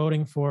 or you're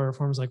voting for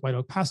farms like White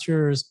Oak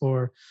Pastures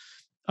or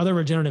other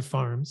regenerative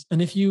farms.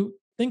 And if you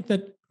think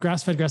that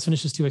grass-fed,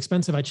 grass-finished is too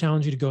expensive, I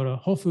challenge you to go to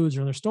Whole Foods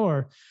or another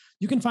store.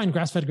 You can find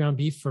grass-fed ground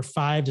beef for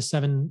 $5 to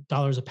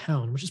 $7 a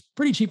pound, which is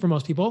pretty cheap for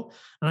most people.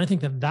 And I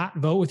think that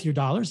vote with your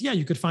dollars, yeah,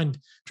 you could find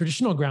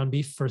traditional ground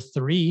beef for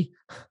 $3,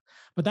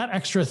 but that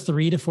extra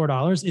 $3 to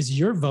 $4 is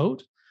your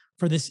vote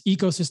for this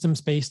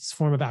ecosystem-based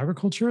form of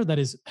agriculture that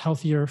is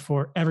healthier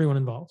for everyone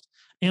involved.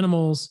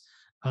 Animals,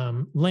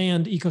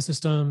 land,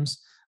 ecosystems,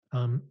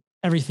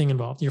 everything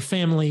involved, your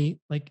family,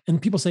 and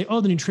people say,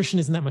 oh, the nutrition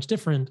isn't that much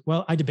different.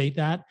 Well, I debate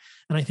that.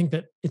 And I think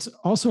that it's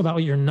also about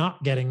what you're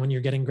not getting when you're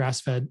getting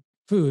grass-fed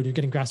food. You're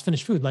getting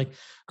grass-finished food. Like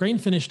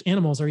grain-finished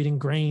animals are eating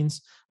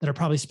grains that are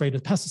probably sprayed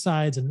with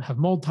pesticides and have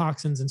mold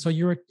toxins. And so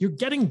you're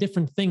getting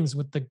different things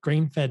with the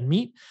grain-fed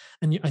meat.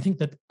 And I think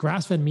that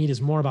grass-fed meat is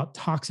more about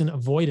toxin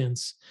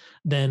avoidance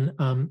than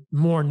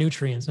more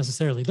nutrients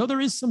necessarily. Though there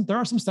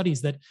are some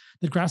studies that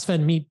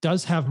grass-fed meat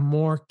does have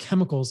more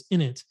chemicals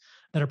in it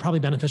that are probably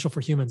beneficial for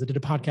humans. I did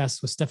a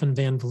podcast with Stefan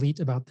Van Vliet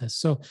about this.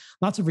 So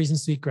lots of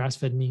reasons to eat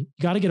grass-fed meat.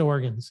 You got to get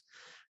organs.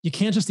 You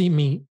can't just eat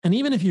meat. And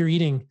even if you're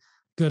eating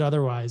good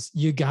otherwise,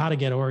 you got to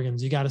get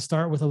organs. You got to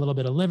start with a little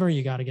bit of liver.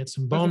 You got to get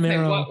some bone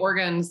marrow. What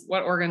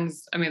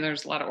organs? I mean,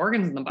 there's a lot of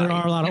organs in the body. There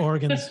are a lot of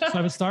organs. So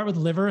I would start with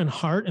liver and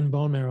heart and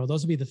bone marrow.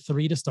 Those would be the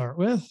 3 to start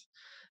with.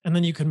 And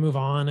then you can move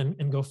on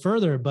and go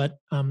further. But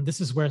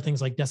this is where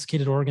things like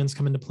desiccated organs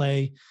come into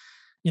play.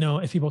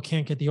 If people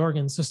can't get the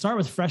organs. So start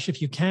with fresh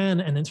if you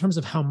can. And in terms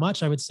of how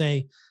much, I would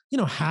say,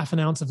 half an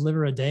ounce of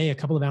liver a day, a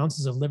couple of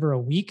ounces of liver a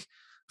week.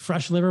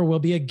 Fresh liver will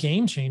be a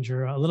game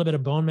changer. A little bit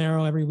of bone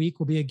marrow every week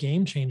will be a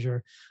game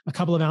changer. A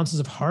couple of ounces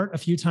of heart a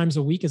few times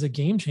a week is a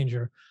game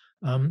changer.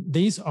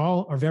 These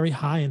all are very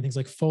high in things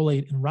like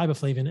folate and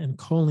riboflavin and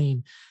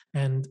choline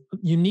and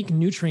unique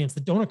nutrients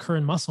that don't occur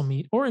in muscle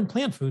meat or in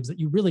plant foods that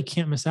you really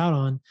can't miss out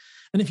on.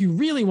 And if you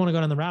really want to go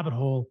down the rabbit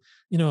hole,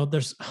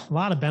 there's a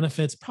lot of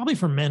benefits, probably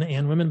for men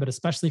and women, but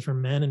especially for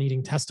men and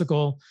eating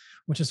testicle,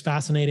 which is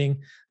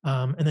fascinating.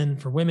 And then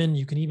for women,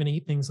 you can even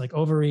eat things like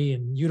ovary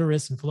and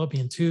uterus and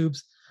fallopian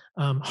tubes.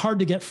 Hard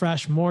to get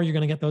fresh, more you're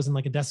going to get those in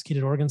like a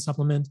desiccated organ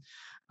supplement.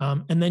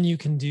 And then you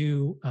can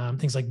do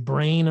things like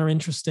brain are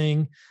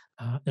interesting.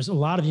 There's a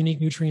lot of unique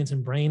nutrients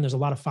in brain. There's a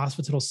lot of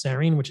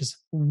phosphatidylserine, which is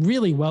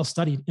really well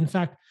studied. In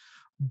fact,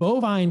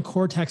 bovine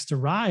cortex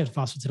derived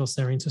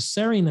phosphatidylserine, so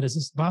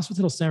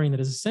phosphatidylserine that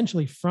is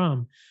essentially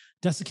from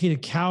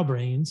desiccated cow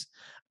brains,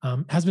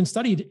 has been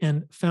studied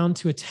and found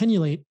to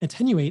attenuate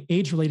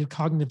age-related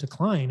cognitive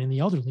decline in the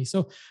elderly.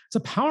 So it's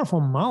a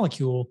powerful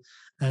molecule.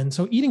 And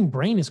so eating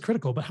brain is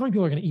critical, but how many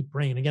people are going to eat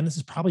brain? Again, this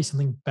is probably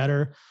something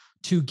better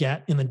to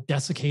get in the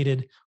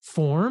desiccated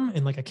form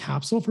in like a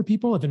capsule for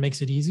people if it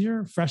makes it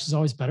easier. Fresh is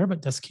always better,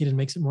 but desiccated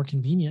makes it more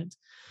convenient.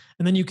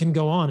 And then you can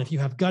go on. If you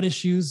have gut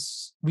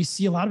issues, we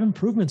see a lot of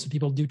improvements when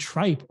people do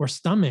tripe or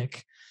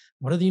stomach.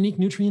 What are the unique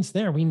nutrients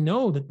there? We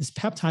know that this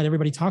peptide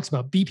everybody talks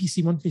about, BPC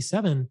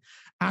 157,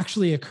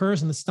 actually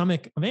occurs in the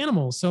stomach of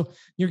animals. So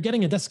you're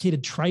getting a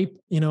desiccated tripe,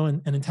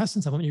 and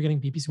intestine supplement, you're getting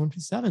BPC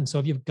 157. So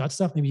if you have gut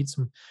stuff, maybe eat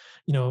some,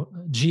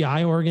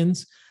 GI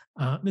organs.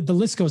 The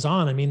list goes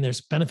on. I mean,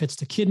 there's benefits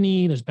to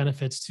kidney, there's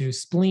benefits to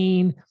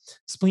spleen.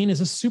 Spleen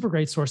is a super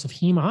great source of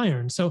heme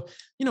iron. So,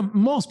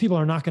 most people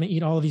are not going to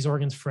eat all of these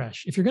organs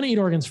fresh. If you're going to eat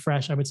organs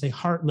fresh, I would say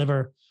heart,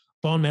 liver,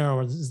 bone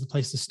marrow is the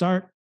place to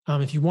start.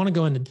 If you want to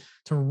go into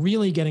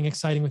really getting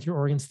exciting with your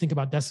organs, think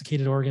about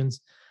desiccated organs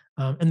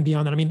and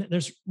beyond that. I mean,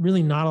 there's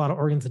really not a lot of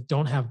organs that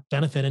don't have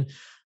benefit. And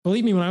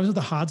believe me, when I was with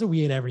the Hadza,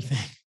 we ate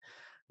everything.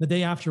 The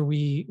day after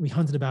we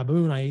hunted a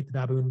baboon, I ate the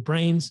baboon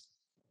brains.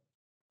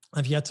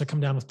 I've yet to come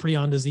down with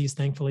prion disease,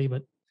 thankfully,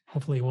 but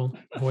hopefully we'll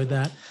avoid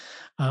that.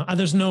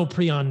 There's no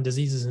prion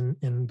diseases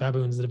in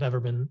baboons that have ever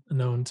been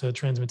known to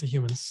transmit to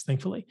humans,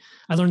 thankfully.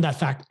 I learned that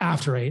fact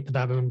after I ate the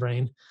baboon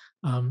brain.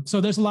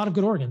 So there's a lot of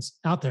good organs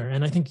out there.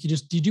 And I think you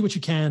do what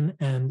you can.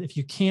 And if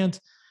you can't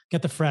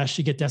get the fresh,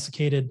 you get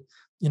desiccated,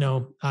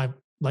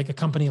 like a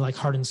company like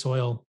Heart and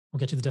Soil will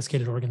get you the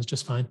desiccated organs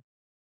just fine.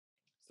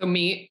 So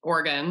meat,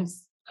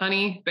 organs,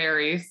 honey,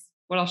 berries.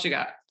 What else you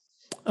got?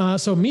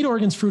 So meat,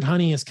 organs, fruit,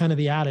 honey is kind of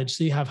the adage.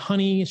 So you have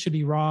honey, it should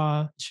be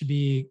raw, it should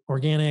be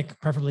organic,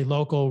 preferably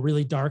local,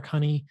 really dark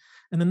honey.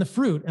 And then the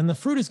fruit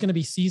is going to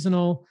be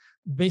seasonal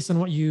based on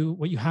what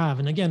you have.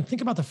 And again,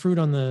 think about the fruit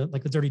on the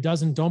Dirty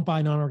Dozen. Don't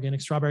buy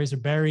non-organic strawberries or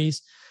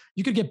berries.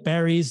 You could get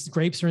berries.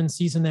 Grapes are in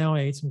season now. I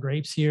ate some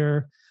grapes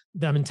here.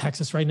 I'm in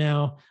Texas right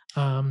now.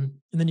 And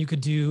then you can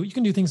do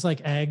things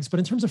like eggs, but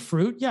in terms of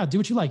fruit, yeah, do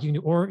what you like. You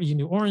can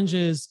do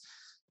oranges,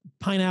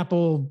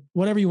 pineapple,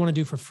 whatever you want to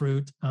do for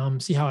fruit.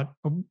 See how it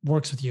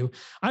works with you.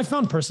 I've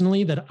found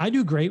personally that I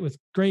do great with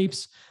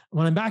grapes.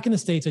 When I'm back in the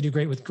States, I do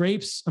great with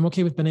grapes. I'm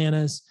okay with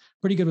bananas,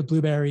 pretty good with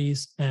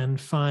blueberries, and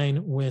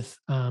fine with,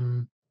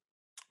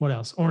 what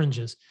else?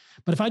 Oranges.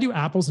 But if I do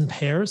apples and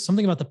pears,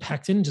 something about the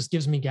pectin just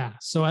gives me gas.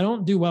 So I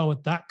don't do well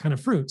with that kind of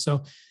fruit.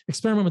 So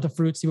experiment with the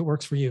fruit, see what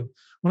works for you.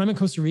 When I'm in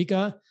Costa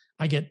Rica,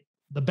 I get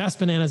the best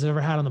bananas I've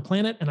ever had on the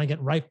planet, and I get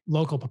ripe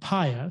local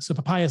papaya. So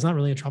papaya is not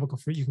really a tropical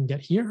fruit you can get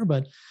here,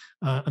 but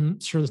I'm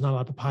sure there's not a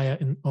lot of papaya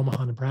in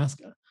Omaha,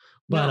 Nebraska.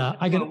 But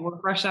I get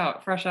fresh out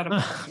of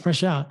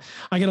fresh out.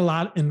 I get a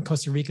lot in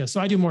Costa Rica, so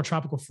I do more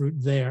tropical fruit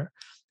there.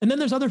 And then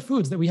there's other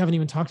foods that we haven't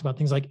even talked about.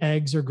 Things like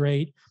eggs are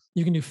great.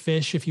 You can do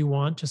fish if you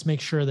want. Just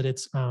make sure that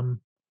it's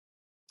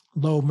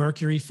low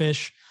mercury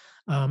fish.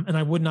 And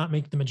I would not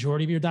make the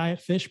majority of your diet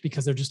fish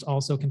because they're just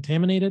also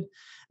contaminated.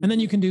 And then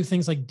you can do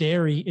things like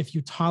dairy if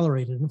you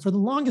tolerate it. And for the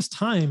longest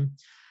time,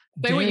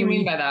 say what you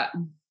mean by that.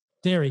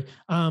 Dairy,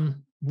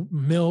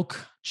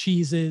 milk,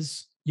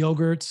 cheeses,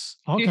 yogurts.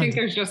 Do you think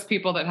there's just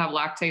people that have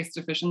lactase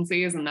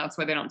deficiencies and that's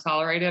why they don't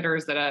tolerate it? Or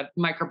is it a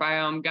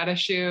microbiome gut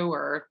issue?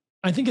 Or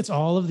I think it's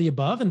all of the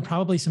above. And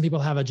probably some people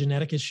have a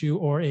genetic issue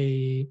or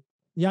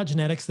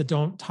genetics that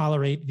don't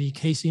tolerate the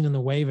casein and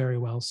the whey very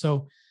well.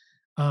 So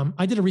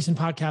I did a recent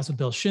podcast with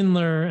Bill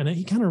Schindler, and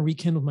he kind of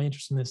rekindled my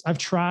interest in this. I've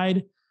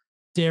tried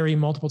dairy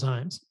multiple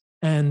times,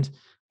 and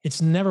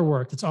it's never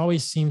worked. It's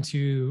always seemed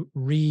to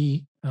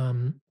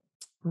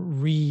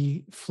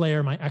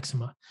re-flare my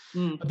eczema.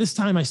 But this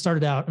time I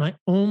started out, and I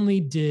only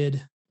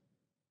did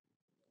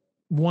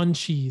one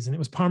cheese, and it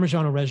was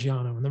Parmigiano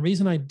Reggiano. And the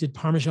reason I did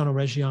Parmigiano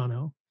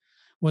Reggiano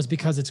was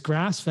because it's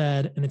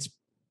grass-fed, and it's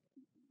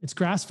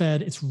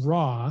grass-fed, it's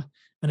raw,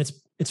 and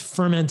it's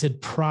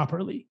fermented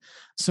properly.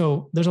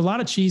 So there's a lot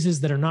of cheeses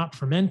that are not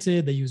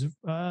fermented. They use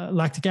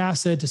lactic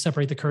acid to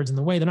separate the curds and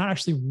the whey. They're not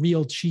actually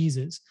real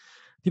cheeses.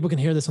 People can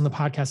hear this on the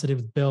podcast I did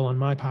with Bill on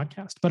my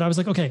podcast. But I was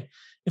like, okay,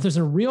 if there's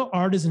a real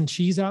artisan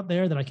cheese out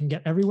there that I can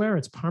get everywhere,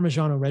 it's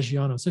Parmigiano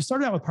Reggiano. So I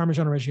started out with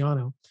Parmigiano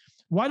Reggiano.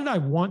 Why did I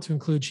want to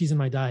include cheese in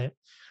my diet?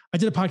 I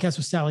did a podcast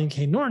with Sally and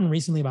Kay Norton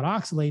recently about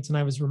oxalates, and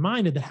I was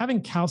reminded that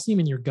having calcium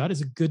in your gut is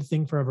a good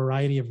thing for a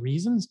variety of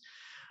reasons.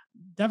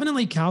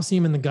 Definitely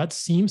calcium in the gut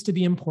seems to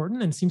be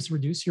important and seems to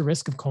reduce your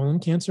risk of colon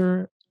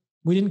cancer.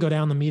 We didn't go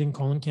down the meat and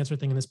colon cancer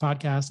thing in this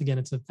podcast. Again,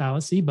 it's a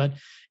fallacy, but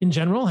in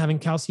general, having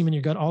calcium in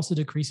your gut also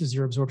decreases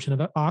your absorption of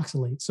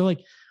oxalates. So I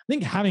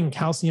think having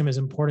calcium is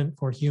important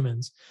for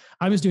humans.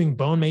 I was doing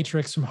bone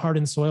matrix from Heart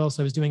and Soil.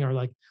 So I was doing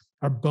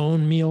our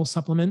bone meal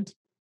supplement,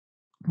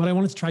 but I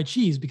wanted to try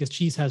cheese because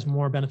cheese has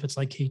more benefits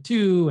like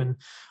K2. And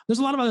there's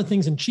a lot of other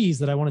things in cheese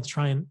that I wanted to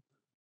try and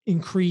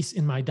increase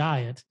in my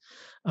diet.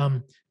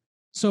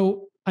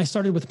 So I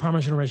started with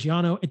Parmigiano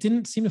Reggiano. It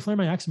didn't seem to flare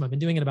my eczema. I've been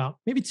doing it about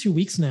maybe 2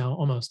 weeks now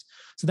almost.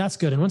 So that's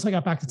good. And once I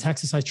got back to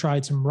Texas, I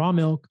tried some raw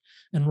milk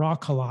and raw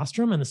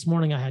colostrum. And this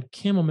morning I had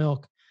camel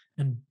milk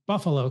and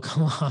buffalo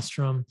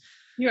colostrum.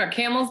 You got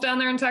camels down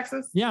there in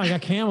Texas? Yeah, I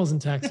got camels in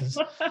Texas.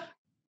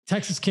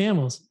 Texas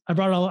camels. I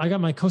got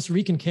my Costa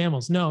Rican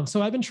camels. No,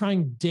 so I've been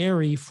trying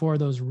dairy for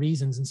those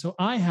reasons. And so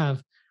I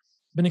have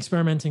been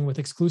experimenting with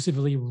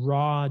exclusively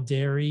raw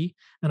dairy.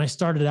 And I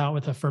started out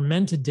with a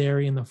fermented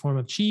dairy in the form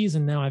of cheese.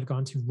 And now I've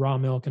gone to raw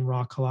milk and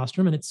raw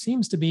colostrum. And it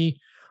seems to be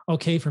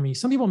okay for me.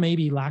 Some people may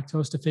be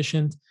lactose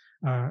deficient,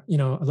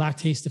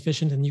 lactase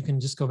deficient, and you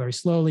can just go very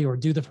slowly or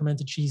do the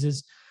fermented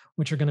cheeses,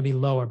 which are going to be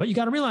lower. But you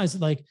got to realize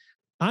that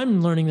I'm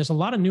learning there's a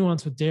lot of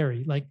nuance with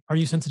dairy. Are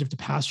you sensitive to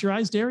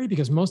pasteurized dairy?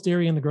 Because most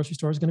dairy in the grocery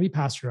store is going to be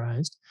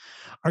pasteurized.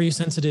 Are you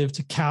sensitive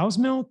to cow's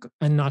milk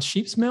and not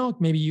sheep's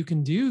milk? Maybe you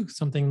can do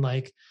something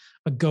like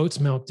a goat's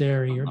milk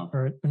dairy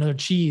or another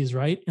cheese,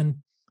 right? And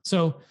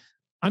so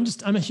I'm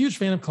a huge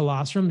fan of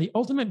colostrum. The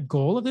ultimate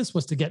goal of this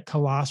was to get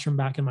colostrum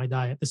back in my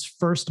diet. This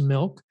first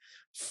milk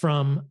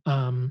from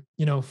animals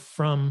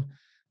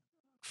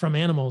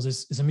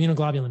is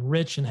immunoglobulin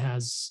rich and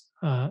has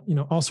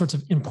all sorts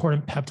of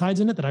important peptides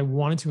in it that I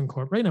wanted to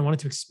incorporate and I wanted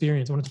to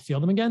experience. I wanted to feel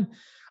them again.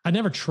 I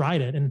never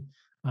tried it. And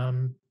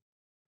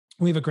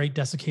we have a great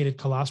desiccated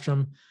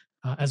colostrum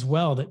as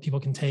well that people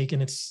can take.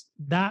 And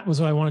that was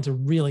what I wanted to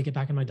really get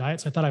back in my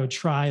diet. So I thought I would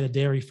try the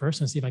dairy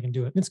first and see if I can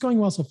do it. And it's going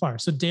well so far.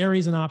 So dairy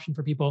is an option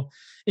for people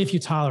if you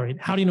tolerate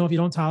it. How do you know if you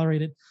don't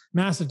tolerate it?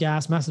 Massive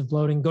gas, massive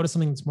bloating, go to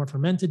something that's more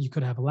fermented. You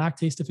could have a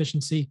lactase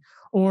deficiency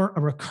or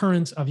a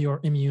recurrence of your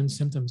immune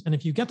symptoms. And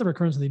if you get the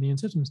recurrence of the immune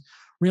symptoms,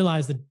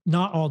 realize that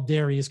not all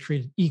dairy is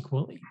created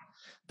equally,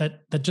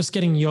 that just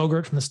getting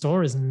yogurt from the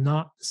store is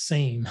not the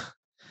same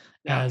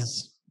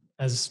as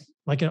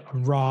like a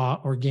raw,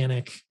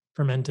 organic,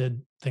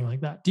 fermented thing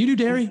like that. Do you do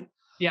dairy?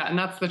 Yeah. And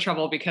that's the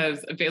trouble,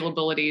 because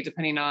availability,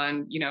 depending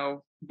on,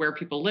 where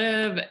people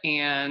live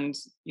and,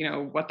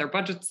 what their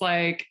budget's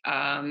like,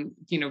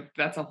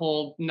 that's a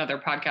whole nother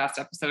podcast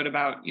episode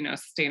about,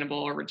 sustainable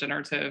or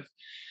regenerative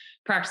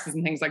practices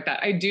and things like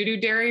that. I do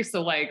dairy.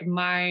 So like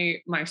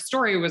my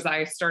story was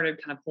I started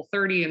kind of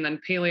Whole30 and then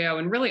paleo,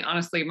 and really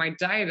honestly, my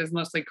diet is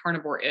mostly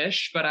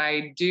carnivore-ish, but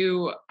I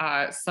do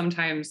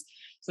sometimes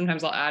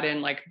I'll add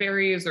in like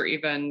berries or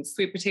even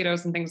sweet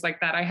potatoes and things like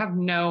that. I have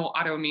no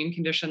autoimmune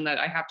condition that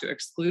I have to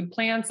exclude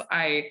plants.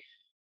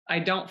 I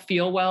don't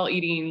feel well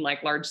eating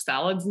like large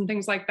salads and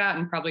things like that.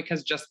 And probably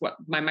because just what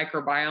my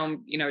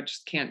microbiome,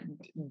 just can't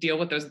deal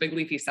with those big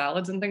leafy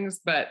salads and things.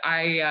 But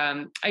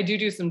I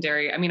do some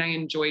dairy. I mean, I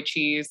enjoy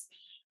cheese.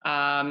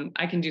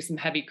 I can do some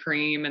heavy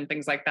cream and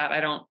things like that.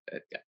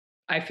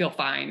 I feel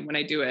fine when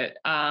I do it.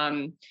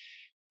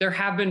 There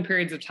have been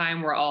periods of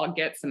time where I'll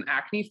get some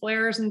acne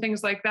flares and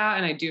things like that.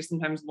 And I do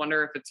sometimes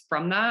wonder if it's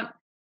from that.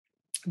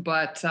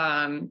 But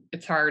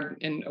it's hard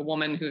in a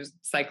woman who's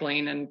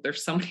cycling, and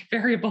there's so many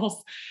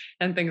variables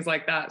and things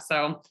like that.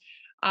 So,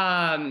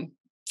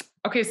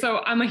 okay. So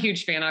I'm a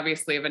huge fan,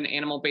 obviously, of an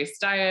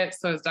animal-based diet.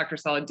 So is Dr.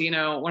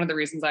 Saladino. One of the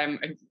reasons I'm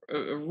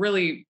a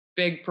really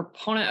big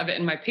proponent of it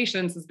in my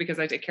patients is because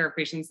I take care of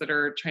patients that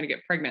are trying to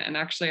get pregnant. And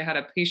actually I had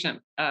a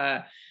patient,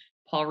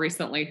 Paul,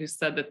 recently, who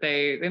said that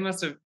they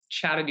must have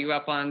chatted you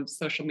up on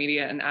social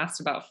media and asked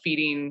about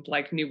feeding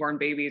like newborn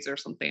babies or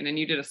something. And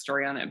you did a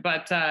story on it,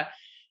 but,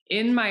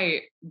 in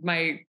my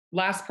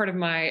last part of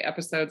my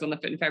episodes on the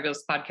Fit and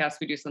Fabulous podcast,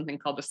 we do something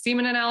called the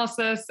semen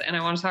analysis. And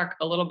I want to talk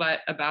a little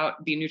bit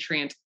about the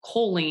nutrient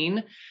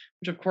choline,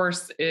 which of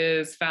course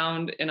is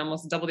found in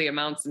almost double the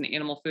amounts in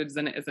animal foods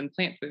than it is in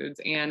plant foods.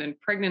 And in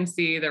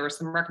pregnancy, there were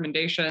some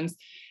recommendations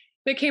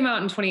that came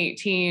out in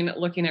 2018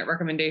 looking at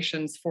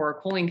recommendations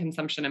for choline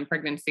consumption in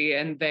pregnancy.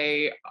 And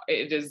it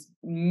is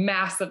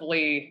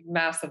massively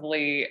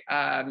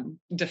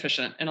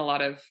deficient in a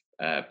lot of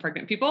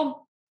pregnant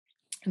people.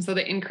 And so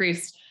they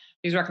increased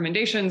these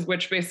recommendations,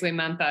 which basically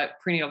meant that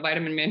prenatal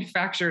vitamin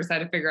manufacturers had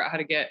to figure out how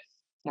to get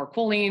more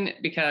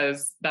choline,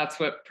 because that's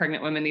what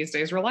pregnant women these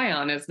days rely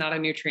on. It's not a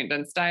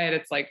nutrient-dense diet.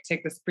 It's like,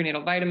 take this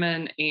prenatal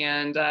vitamin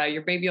and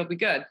your baby will be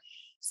good.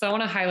 So I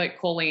want to highlight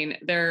choline.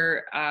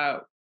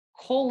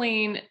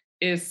 Choline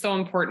is so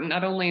important,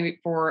 not only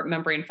for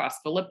membrane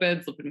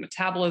phospholipids, lipid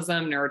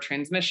metabolism,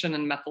 neurotransmission,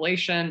 and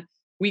methylation.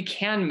 We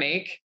can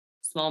make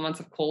small amounts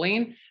of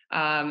choline,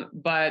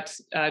 but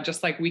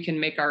just like we can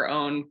make our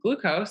own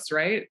glucose,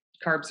 right?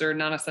 Carbs are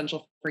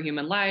non-essential for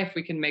human life.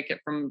 We can make it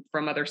from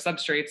other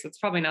substrates. It's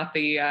probably not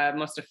the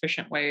most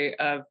efficient way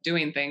of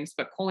doing things,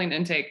 but choline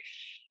intake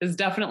is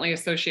definitely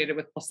associated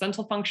with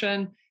placental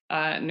function,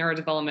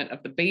 neurodevelopment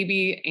of the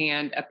baby,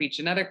 and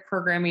epigenetic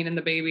programming in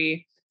the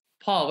baby.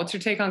 Paul, what's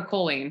your take on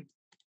choline?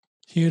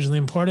 Hugely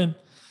important.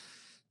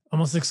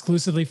 Almost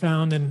exclusively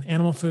found in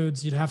animal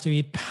foods. You'd have to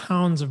eat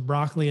pounds of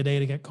broccoli a day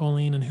to get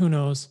choline, and who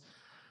knows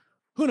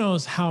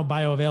how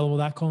bioavailable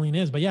that choline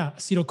is. But yeah,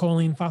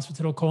 acetylcholine,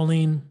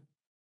 phosphatidylcholine,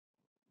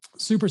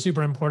 super,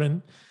 super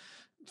important.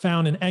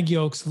 Found in egg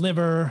yolks,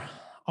 liver,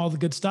 all the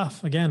good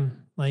stuff.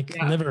 Again,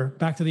 liver,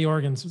 back to the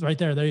organs, right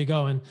there. There you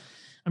go. And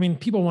I mean,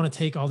 people want to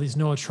take all these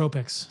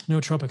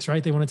nootropics,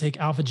 right? They want to take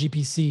alpha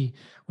GPC,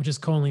 which is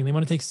choline. They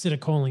want to take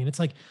citicoline. It's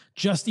like,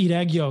 just eat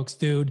egg yolks,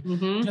 dude.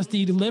 Mm-hmm. Just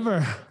eat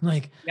liver.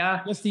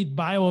 Just eat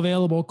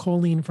bioavailable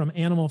choline from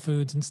animal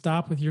foods, and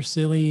stop with your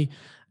silly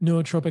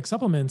nootropic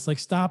supplements. Like,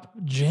 stop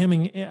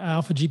jamming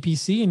alpha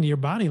GPC into your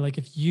body. Like,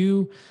 if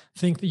you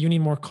think that you need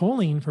more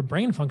choline for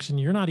brain function,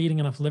 you're not eating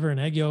enough liver and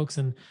egg yolks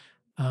and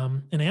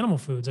animal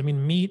foods. I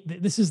mean,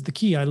 meat, this is the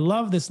key. I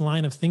love this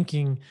line of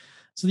thinking.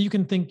 So that you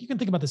can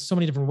think about this so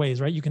many different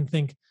ways, right? You can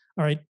think,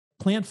 all right,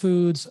 plant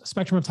foods,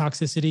 spectrum of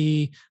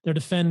toxicity, they're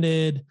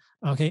defended.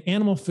 Okay,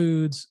 animal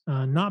foods,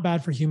 not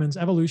bad for humans,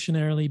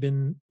 evolutionarily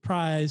been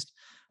prized.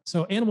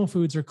 So animal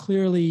foods are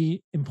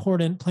clearly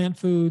important. Plant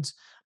foods,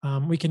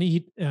 we can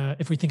eat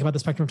if we think about the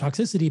spectrum of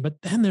toxicity. But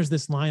then there's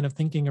this line of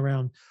thinking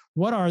around,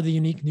 what are the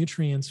unique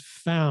nutrients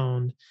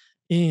found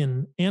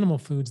in animal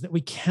foods that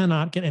we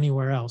cannot get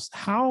anywhere else?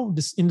 How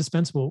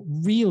indispensable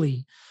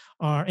really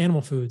are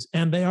animal foods?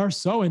 And they are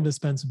so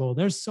indispensable.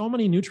 There's so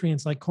many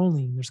nutrients like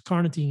choline, there's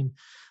carnitine,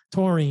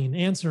 taurine,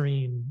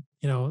 anserine,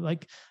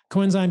 like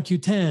coenzyme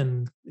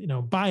Q10,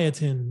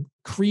 biotin,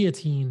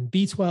 creatine,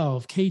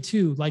 B12,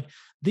 K2. Like,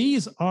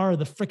 these are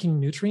the freaking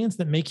nutrients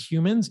that make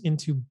humans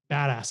into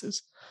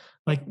badasses.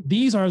 Like,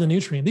 these are the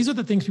nutrients. These are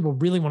the things people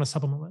really want to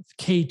supplement with.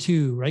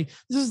 K2, right?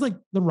 This is like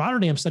the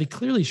Rotterdam study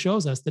clearly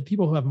shows us that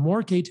people who have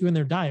more K2 in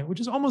their diet, which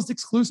is almost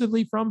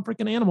exclusively from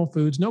freaking animal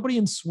foods. Nobody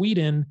in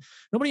Sweden,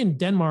 nobody in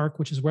Denmark,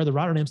 which is where the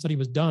Rotterdam study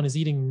was done, is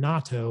eating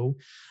natto.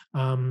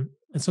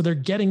 And so they're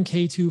getting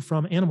K2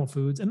 from animal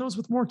foods. And those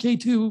with more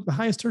K2, the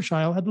highest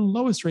tertile, had the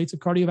lowest rates of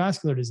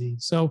cardiovascular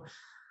disease. So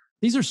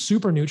these are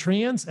super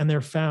nutrients, and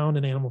they're found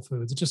in animal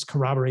foods. It just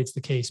corroborates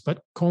the case.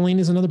 But choline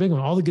is another big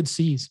one, all the good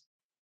C's.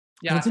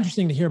 Yeah. And it's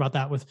interesting to hear about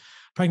that with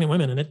pregnant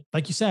women. And it,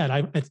 like you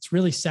said, it's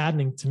really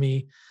saddening to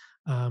me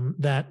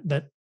that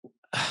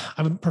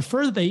I would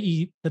prefer that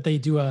they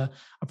do a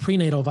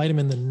prenatal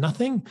vitamin than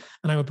nothing.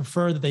 And I would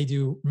prefer that they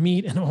do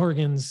meat and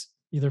organs,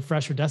 either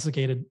fresh or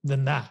desiccated,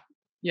 than that.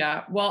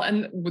 Yeah. Well,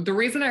 and the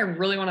reason I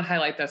really want to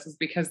highlight this is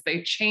because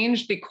they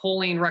changed the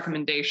choline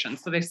recommendation.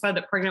 So they said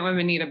that pregnant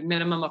women need a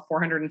minimum of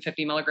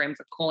 450 milligrams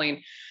of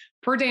choline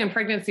per day in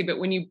pregnancy. But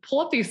when you pull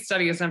up these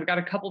studies, and I've got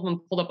a couple of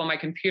them pulled up on my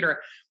computer,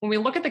 when we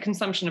look at the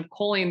consumption of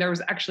choline, there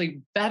was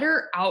actually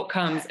better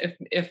outcomes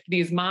if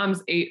these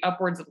moms ate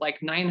upwards of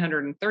like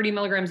 930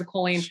 milligrams of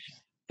choline.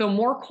 So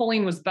more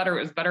choline was better.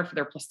 It was better for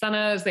their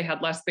placentas. They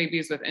had less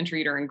babies with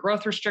intrauterine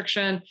growth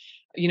restriction,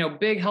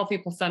 big healthy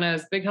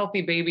placentas, big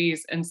healthy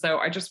babies. And so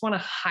I just want to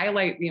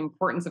highlight the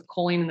importance of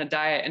choline in the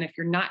diet. And if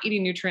you're not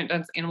eating nutrient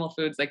dense animal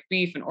foods like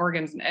beef and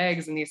organs and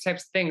eggs and these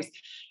types of things,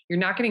 you're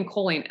not getting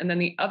choline. And then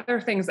the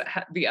other thing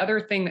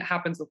that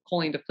happens with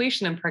choline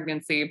depletion in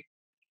pregnancy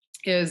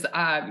is,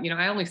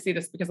 I only see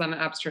this because I'm an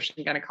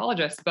obstetrician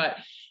gynecologist, but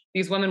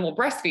these women will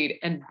breastfeed,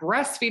 and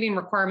breastfeeding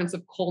requirements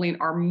of choline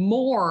are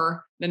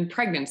more than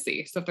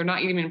pregnancy. So if they're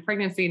not eating in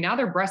pregnancy, now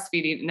they're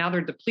breastfeeding, and now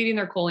they're depleting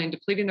their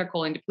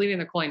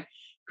choline.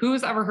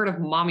 Who's ever heard of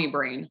mommy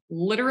brain?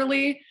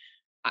 Literally,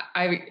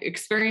 I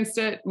experienced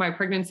it. My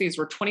pregnancies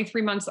were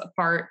 23 months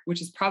apart,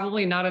 which is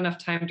probably not enough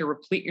time to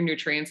replete your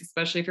nutrients,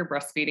 especially if you're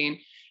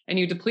breastfeeding, and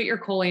you deplete your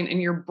choline,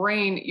 and your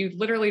brain, you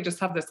literally just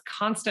have this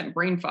constant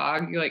brain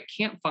fog. You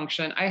can't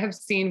function. I have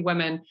seen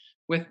women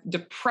with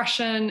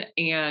depression,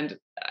 and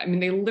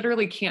they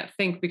literally can't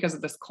think because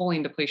of this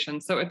choline depletion.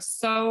 So it's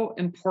so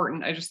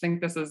important. I just think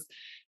this is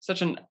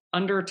such an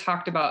under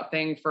talked about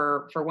thing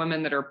for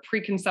women that are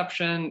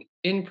preconception,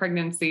 in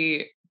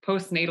pregnancy,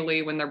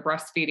 postnatally, when they're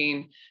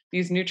breastfeeding.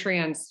 These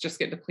nutrients just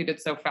get depleted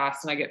so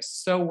fast. And I get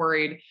so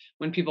worried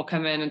when people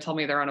come in and tell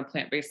me they're on a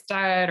plant-based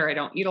diet, or I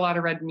don't eat a lot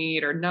of red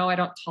meat, or no, I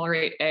don't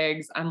tolerate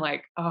eggs. I'm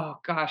like, oh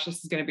gosh,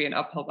 this is going to be an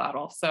uphill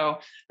battle. So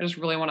I just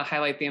really want to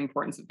highlight the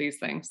importance of these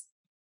things.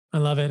 I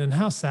love it. And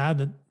how sad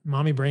that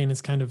mommy brain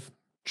is kind of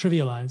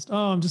trivialized.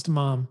 Oh, I'm just a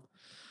mom.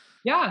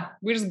 Yeah.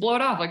 We just blow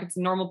it off like it's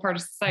a normal part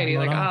of society.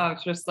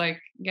 It's just like,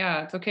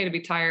 yeah, it's okay to be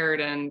tired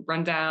and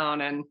run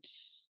down, and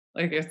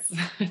like, it's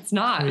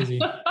not.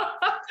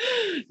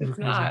 It's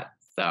not.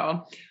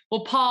 So,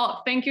 well,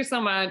 Paul, thank you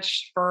so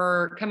much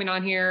for coming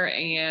on here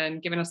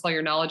and giving us all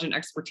your knowledge and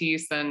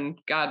expertise. And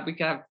God, we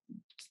could have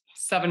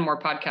 7 more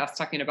podcasts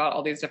talking about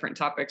all these different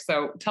topics.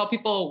 So tell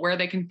people where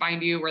they can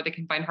find you, where they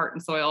can find Heart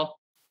and Soil.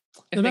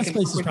 The best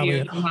place is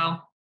probably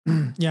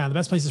the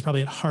best place is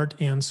probably at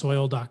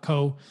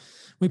heartandsoil.co.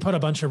 We put a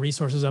bunch of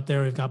resources up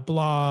there. We've got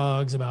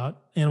blogs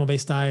about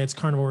animal-based diets,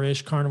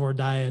 carnivore-ish, carnivore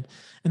diet.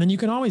 And then you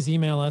can always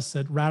email us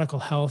at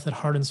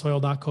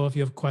radicalhealth@heartandsoil.co if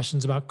you have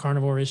questions about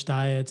carnivore-ish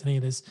diets, any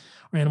of this,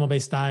 or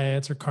animal-based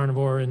diets or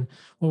carnivore, and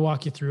we'll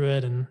walk you through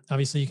it. And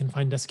obviously you can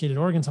find desiccated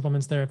organ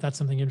supplements there if that's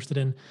something you're interested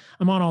in.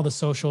 I'm on all the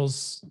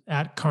socials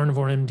at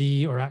Carnivore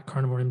MD or at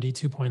Carnivore MD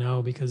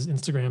 2.0 because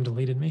Instagram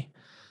deleted me.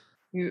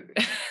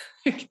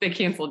 They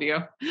canceled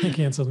you. They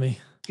canceled me.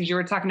 Because you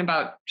were talking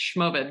about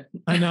schmovid.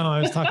 I know.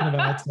 I was talking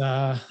about,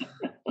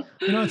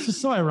 it's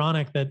just so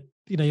ironic that,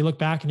 you look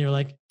back and you're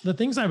like, the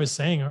things I was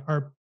saying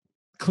are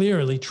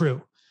clearly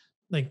true.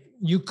 Like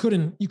you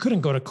couldn't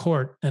go to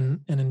court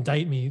and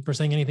indict me for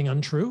saying anything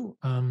untrue.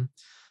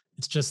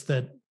 It's just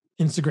that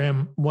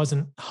Instagram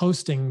wasn't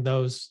hosting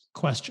those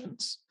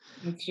questions.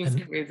 It's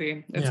just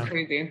crazy. It's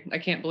crazy. I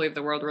can't believe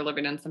the world we're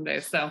living in some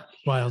days. So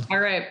wild. All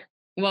right.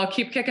 Well,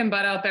 keep kicking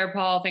butt out there,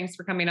 Paul. Thanks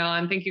for coming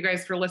on. Thank you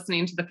guys for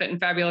listening to the Fit and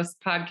Fabulous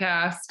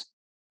podcast.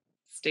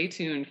 Stay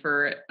tuned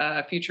for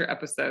future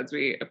episodes.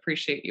 We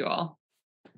appreciate you all.